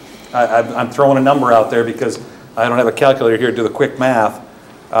 I'm throwing a number out there because I don't have a calculator here to do the quick math.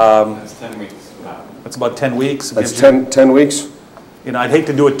 That's 10 weeks. That's about 10 weeks. That's 10 weeks? I'd hate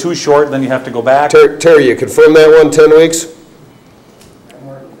to do it too short, then you have to go back. Terry, you confirm that one, 10 weeks?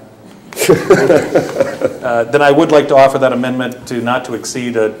 Then I would like to offer that amendment to not to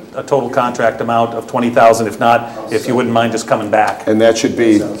exceed a total contract amount of $20,000. If not, if you wouldn't mind just coming back. And that should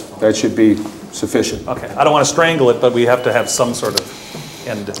be sufficient. Okay. I don't want to strangle it, but we have to have some sort of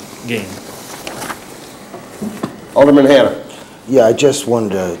end game. Alderman Hanna. Yeah, I just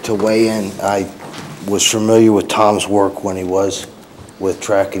wanted to weigh in. I was familiar with Tom's work when he was with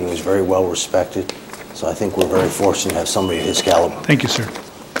Track, and he was very well respected. So I think we're very fortunate to have somebody of his caliber. Thank you, sir.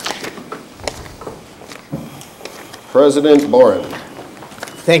 President Boren.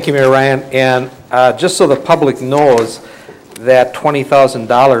 Thank you, Mayor Ryan. And just so the public knows that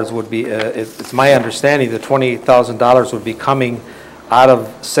 $20,000 would be, it's my understanding that $20,000 would be coming out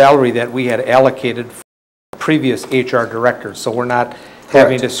of salary that we had allocated for previous HR directors. So we're not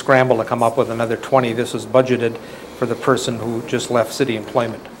having to scramble to come up with another 20. This was budgeted for the person who just left city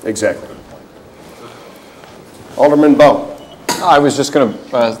employment. Exactly. Alderman Bowe. I was just going to,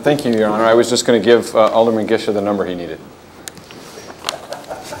 thank you, Your Honor. I was just going to give Alderman Gisha the number he needed.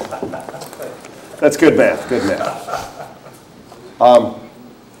 That's good math, good math.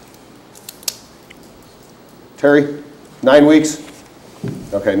 Terry, 9 weeks?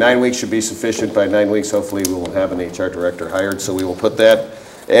 Okay, 9 weeks should be sufficient. By 9 weeks, hopefully we will have an HR director hired, so we will put that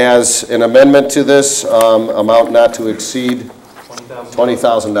as an amendment to this, amount not to exceed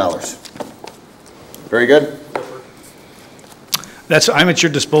 $20,000. Very good? I'm at your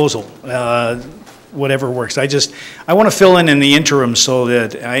disposal, whatever works. I want to fill in the interim so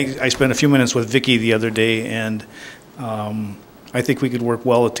that I spent a few minutes with Vicki the other day, and I think we could work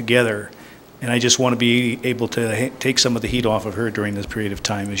well together. And I just want to be able to take some of the heat off of her during this period of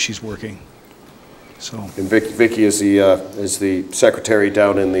time as she's working. So. And Vicki is the secretary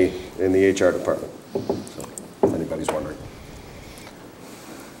down in the HR department, so if anybody's wondering.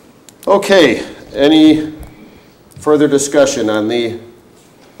 Okay, any further discussion on the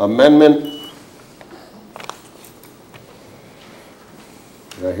amendment?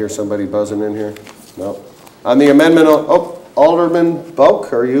 Did I hear somebody buzzing in here? No. On the amendment, Alderman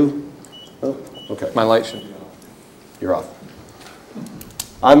Bulk, are you? Oh, okay. My light should be on. You're off.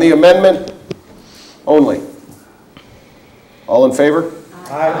 On the amendment only. All in favor?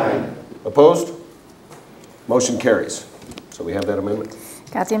 Aye. Opposed? Motion carries. So we have that amendment.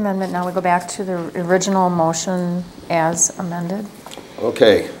 Got the amendment. Now we go back to the original motion as amended.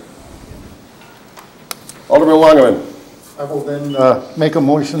 Okay. Alderman Wangerman. I will then make a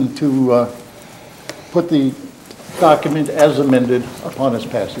motion to put the document as amended upon its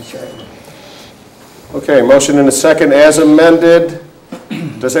passage. Okay, motion and a second as amended.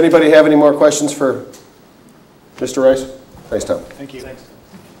 Does anybody have any more questions for Mr. Rice? Thanks, Tom. Thank you. Thanks.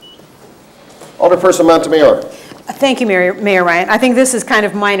 Alderperson Montemayor. Thank you, Mayor Ryan. I think this is kind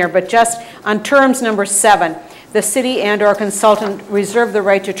of minor, but just on terms number 7, the city and/or consultant reserve the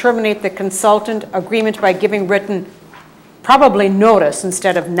right to terminate the consultant agreement by giving written, probably notice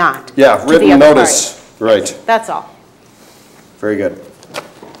instead of not. Yeah, written notice. Right. That's all. Very good.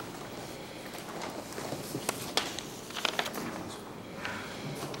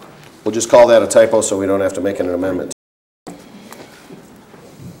 We'll just call that a typo so we don't have to make an amendment.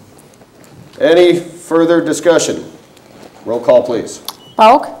 Any further discussion? Roll call, please.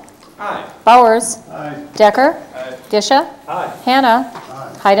 Bauk? Aye. Bowers? Aye. Decker? Aye. Gisha? Aye. Hannah?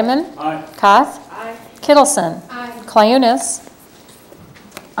 Aye. Heidemann? Aye. Koth? Aye. Kittleson? Aye. Clayunas?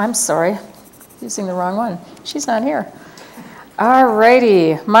 I'm sorry, using the wrong one. She's not here. All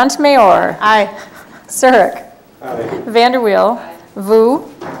righty. Montemayor? Aye. Surek? Aye. Vanderweel? Aye.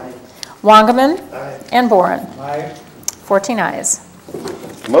 Vu? Aye. Wangaman? Aye. And Boren? Aye. 14 ayes.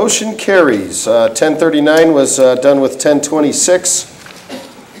 Motion carries. 1039 was done with 1026.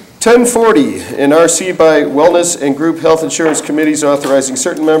 1040, an RC by Wellness and Group Health Insurance Committees authorizing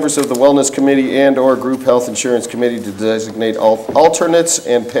certain members of the Wellness Committee and/or Group Health Insurance Committee to designate alternates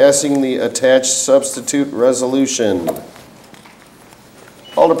and passing the attached substitute resolution.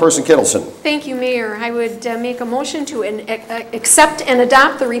 Alderperson Kittleson. Thank you, Mayor. I would make a motion to accept and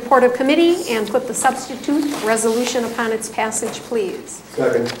adopt the report of committee and put the substitute resolution upon its passage, please.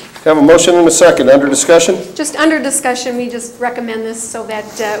 Second. Have a motion and a second. Under discussion? Just under discussion, we just recommend this so that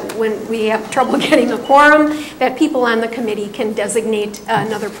when we have trouble getting a quorum, that people on the committee can designate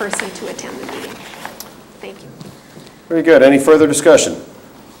another person to attend the meeting. Thank you. Very good. Any further discussion?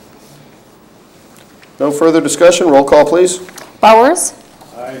 No further discussion. Roll call, please. Bowers?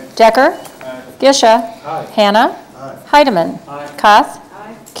 Aye. Decker? Aye. Gisha? Aye. Hannah? Aye. Heidemann? Aye. Koth?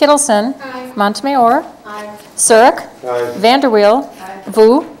 Aye. Kittleson? Aye. Montemayor? Aye. Surek? Aye. Vanderweel? Aye.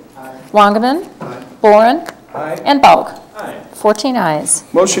 Vu? Aye. Wangaman? Aye. Boren? Aye. And Bauk? Aye. 14 ayes.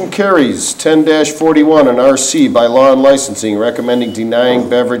 Motion carries. 10-41, an RC by Law and Licensing recommending denying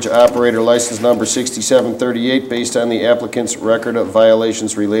beverage operator license number 6738 based on the applicant's record of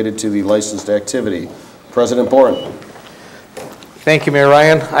violations related to the licensed activity. President Boren. Thank you, Mayor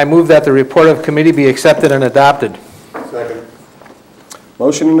Ryan. I move that the report of committee be accepted and adopted. Second.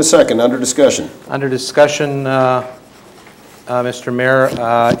 Motion and a second. Under discussion. Under discussion, Mr. Mayor,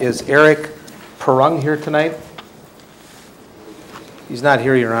 is Eric Perung here tonight? He's not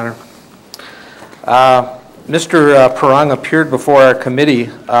here, Your Honor. Mr. Perung appeared before our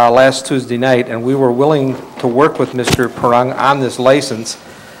committee last Tuesday night, and we were willing to work with Mr. Perung on this license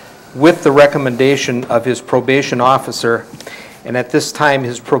with the recommendation of his probation officer. And at this time,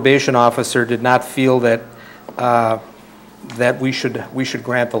 his probation officer did not feel that that we should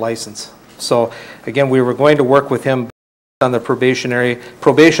grant the license. So again, we were going to work with him on the probation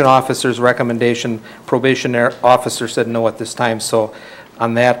officer's recommendation. Probation officer said no at this time. So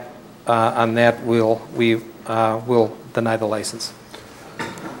on that we we'll deny the license.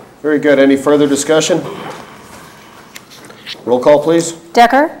 Very good. Any further discussion? Roll call, please.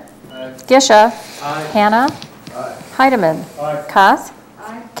 Decker. Gisha. Hannah. Heidemann. Koth.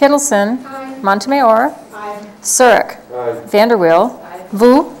 Kittleson. Montemayor. Surrick. Vanderweel.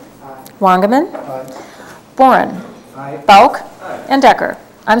 Vu. Wangerman. Boren. Bauk. And Decker.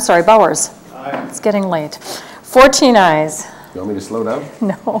 I'm sorry, Bowers. It's getting late. 14 ayes. You want me to slow down?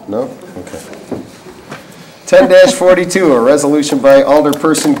 No. No? Okay. 10-42, a resolution by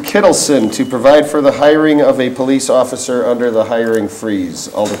Alderperson Kittleson to provide for the hiring of a police officer under the hiring freeze.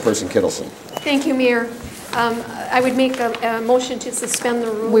 Alderperson Kittleson. Thank you, Mayor. I would make a motion to suspend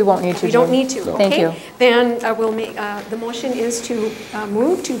the rule. We won't need to, We don't Jim. need to. No. Thank you. Then I will make, the motion is to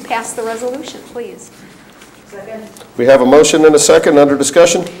move to pass the resolution, please. We have a motion and a second under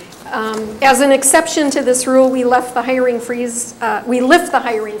discussion. As an exception to this rule, we left the hiring freeze, we lift the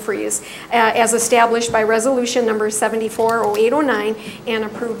hiring freeze as established by resolution number 740809 and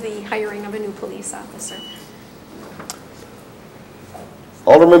approve the hiring of a new police officer.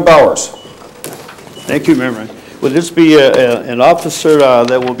 Alderman Bowers. Thank you, Mayor. Would this be an officer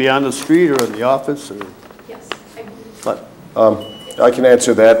that will be on the street or in the office? Or? Yes. But, I can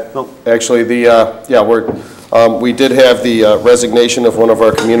answer that. No. Actually, we did have the resignation of one of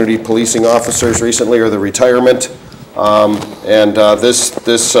our community policing officers recently, or the retirement.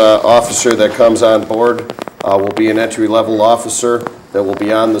 This officer that comes on board will be an entry-level officer that will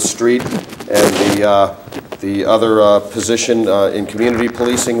be on the street. And the other position in community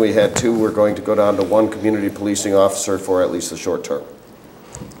policing, we had two. We're going to go down to one community policing officer for at least the short term.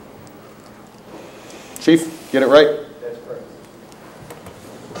 Chief, get it right? That's correct.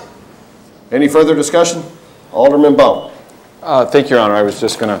 Any further discussion? Alderman Baum. Thank you, Your Honor. I was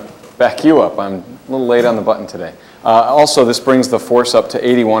just going to back you up. I'm a little late on the button today. Also, this brings the force up to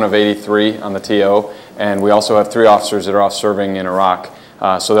 81 of 83 on the TO, and we also have 3 officers that are off serving in Iraq.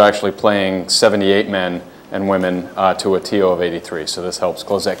 So they're actually playing 78 men and women to a TO of 83. So this helps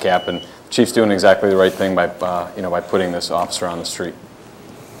close that gap, and the Chief's doing exactly the right thing by putting this officer on the street.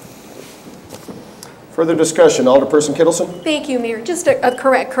 Further discussion, Alderperson Kittleson? Thank you, Mayor. Just a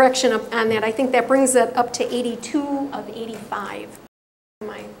correction on that. I think that brings it up to 82 of 85. Am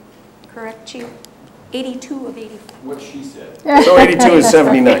I correct, Chief? 82 of 85. What she said. So 82 is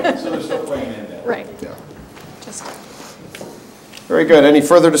 79. So they're still playing in that. Right. Yeah. Just. Very good. Any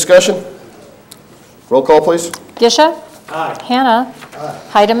further discussion? Roll call, please. Gisha. Hannah.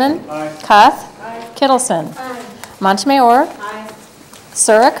 Heidemann. Koth. Kittleson. Montemayor.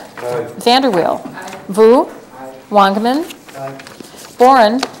 Surrick. Vanderweel. Vu. Wangerman.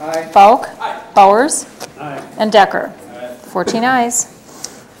 Boren. Bauk. Bowers. And Decker. 14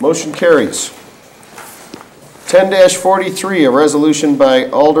 ayes. Motion carries. 10-43, a resolution by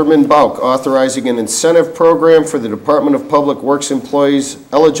Alderman Bauk authorizing an incentive program for the Department of Public Works employees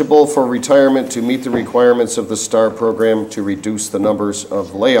eligible for retirement to meet the requirements of the STAR program to reduce the numbers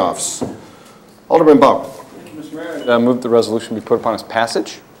of layoffs. Alderman Bauk. Thank you, Mr. Mayor. Move the resolution be put upon its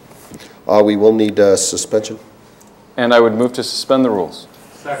passage. We will need suspension. And I would move to suspend the rules.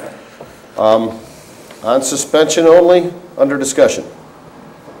 Second. On suspension only, under discussion.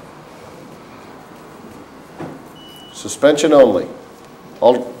 Suspension only.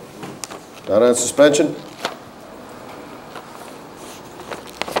 Not on suspension?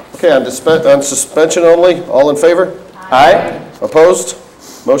 Okay, on suspension only, all in favor? Aye. Opposed?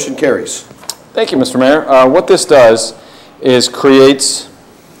 Motion carries. Thank you, Mr. Mayor. What this does is creates...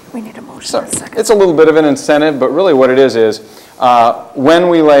 We need a motion. It's a little bit of an incentive, but really what it is when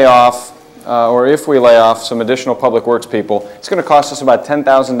we lay off, or if we lay off some additional public works people, it's going to cost us about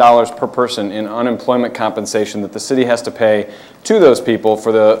 $10,000 per person in unemployment compensation that the city has to pay to those people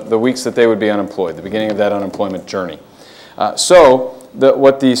for the weeks that they would be unemployed, the beginning of that unemployment journey.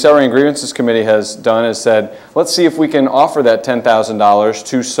 What the Salary and Grievances Committee has done is said, let's see if we can offer that $10,000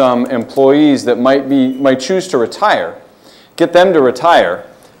 to some employees that might choose to retire, get them to retire,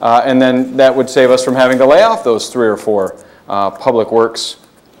 and then that would save us from having to lay off those 3 or 4 public works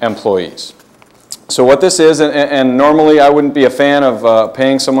employees. So what this is, and normally I wouldn't be a fan of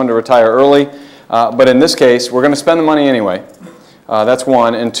paying someone to retire early, but in this case, we're going to spend the money anyway. That's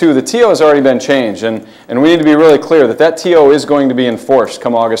one. And 2, the TO has already been changed, and we need to be really clear that TO is going to be enforced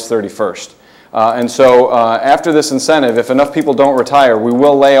come August 31st. And so after this incentive, if enough people don't retire, we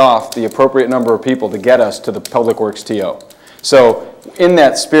will lay off the appropriate number of people to get us to the Public Works TO. So in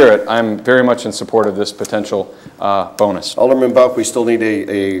that spirit, I'm very much in support of this potential bonus. Alderman Bauk, we still need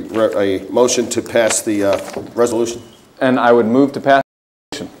a motion to pass the resolution. And I would move to pass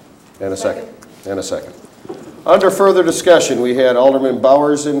the resolution. And a second. And a second. Under further discussion, we had Alderman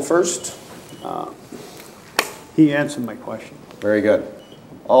Bowers in first. He answered my question. Very good.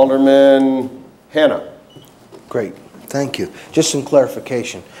 Alderman Hannah. Great, thank you. Just some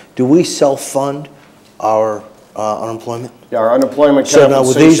clarification. Do we self-fund our unemployment? Yeah, our unemployment So now,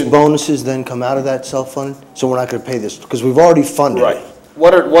 will these compensation. bonuses then come out of that self-funded? So we're not going to pay this, because we've already funded Right. it.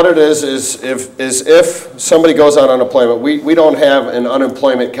 What it is if somebody goes on unemployment, we don't have an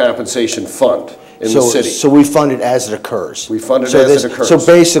unemployment compensation fund in the city. So we fund it as it occurs? We fund it So as it occurs. So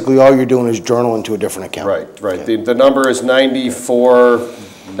basically, all you're doing is journaling to a different account? Right. Okay. The number is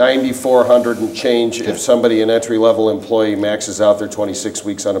 9,400 and change if somebody, an entry-level employee, maxes out their 26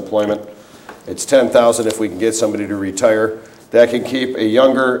 weeks unemployment. It's 10,000 if we can get somebody to retire. That can keep a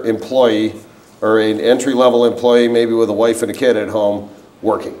younger employee or an entry-level employee, maybe with a wife and a kid at home,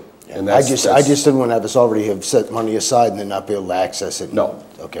 working. And I just didn't want to have us already have set money aside and then not be able to access it. No.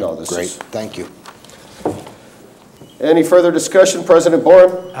 Okay, No, this great, is- thank you. Any further discussion, President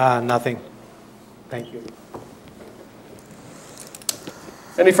Boren? Nothing. Thank you.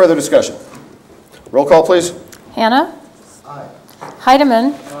 Any further discussion? Roll call, please. Hannah?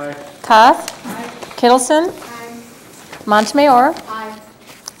 Heidemann? Koth? Kittleson? Montemayor?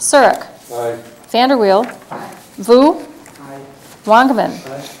 Surrick? Vanderweel? Vu? Wangerman?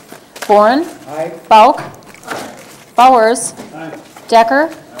 Boren? Bauk? Bowers?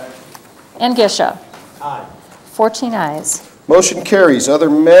 Decker? And Gisha? 14 ayes. Motion carries. Other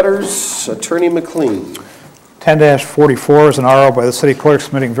matters, Attorney McLean. 10-44 is an RO by the city clerk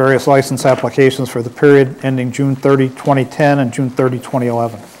submitting various license applications for the period ending June 30, 2010 and June 30,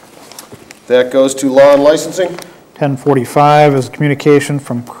 2011. That goes to Law and Licensing. 1045 is a communication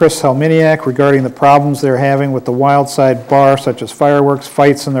from Chris Helminiak regarding the problems they're having with the Wild Side Bar, such as fireworks,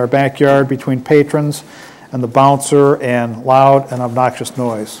 fights in their backyard between patrons, and the bouncer, and loud and obnoxious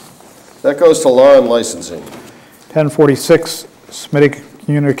noise. That goes to Law and Licensing. 1046, submitting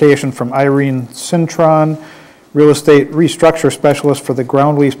communication from Irene Cintron, real estate restructure specialist for the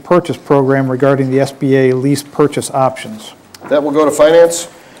ground lease purchase program regarding the SBA lease purchase options. That will go to Finance.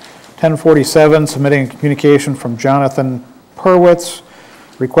 1047, submitting a communication from Jonathan Perwitz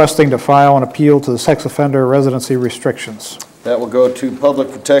requesting to file an appeal to the sex offender residency restrictions. That will go to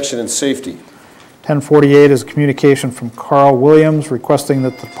Public Protection and Safety. 1048 is a communication from Carl Williams requesting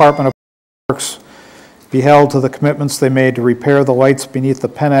that the Department of Works be held to the commitments they made to repair the lights beneath the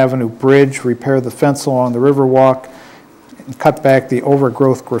Penn Avenue Bridge, repair the fence along the Riverwalk, and cut back the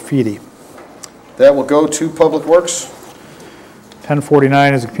overgrowth graffiti. That will go to Public Works.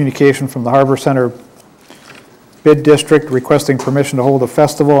 1049 is a communication from the Harbor Center Bid District requesting permission to hold a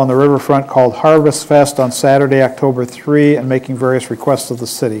festival on the riverfront called Harvest Fest on Saturday, October 3, and making various requests of the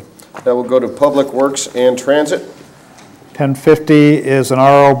city. That will go to Public Works and Transit. 1050 is an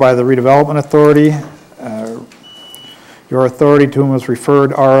RO by the Redevelopment Authority. Your authority to whom was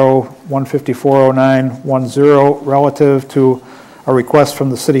referred RO 1540910 relative to a request from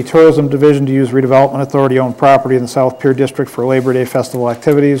the City Tourism Division to use Redevelopment Authority-owned property in the South Pier District for Labor Day festival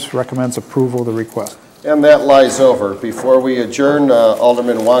activities. Recommends approval of the request. And that lies over. Before we adjourn,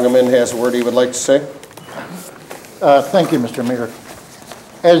 Alderman Wangerman has a word he would like to say. Thank you, Mr. Mayor.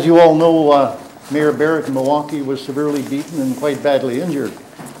 As you all know, Mayor Barrett in Milwaukee was severely beaten and quite badly injured.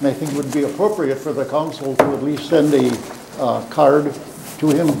 And I think it would be appropriate for the council to at least send a card to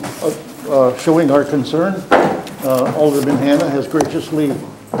him showing our concern. Alderman Hannah has graciously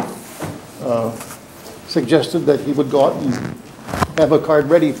suggested that he would go out and have a card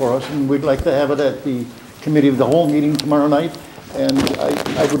ready for us, and we'd like to have it at the Committee of the Whole meeting tomorrow night. And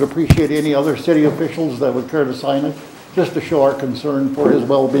I would appreciate any other city officials that would care to sign it, just to show our concern for his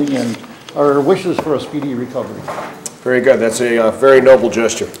well-being and our wishes for a speedy recovery. Very good. That's a very noble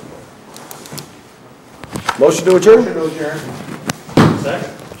gesture. Motion to adjourn? Motion to adjourn.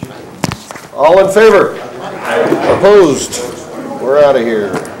 Second. All in favor? Opposed? We're out of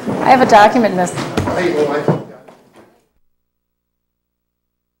here. I have a document, Miss.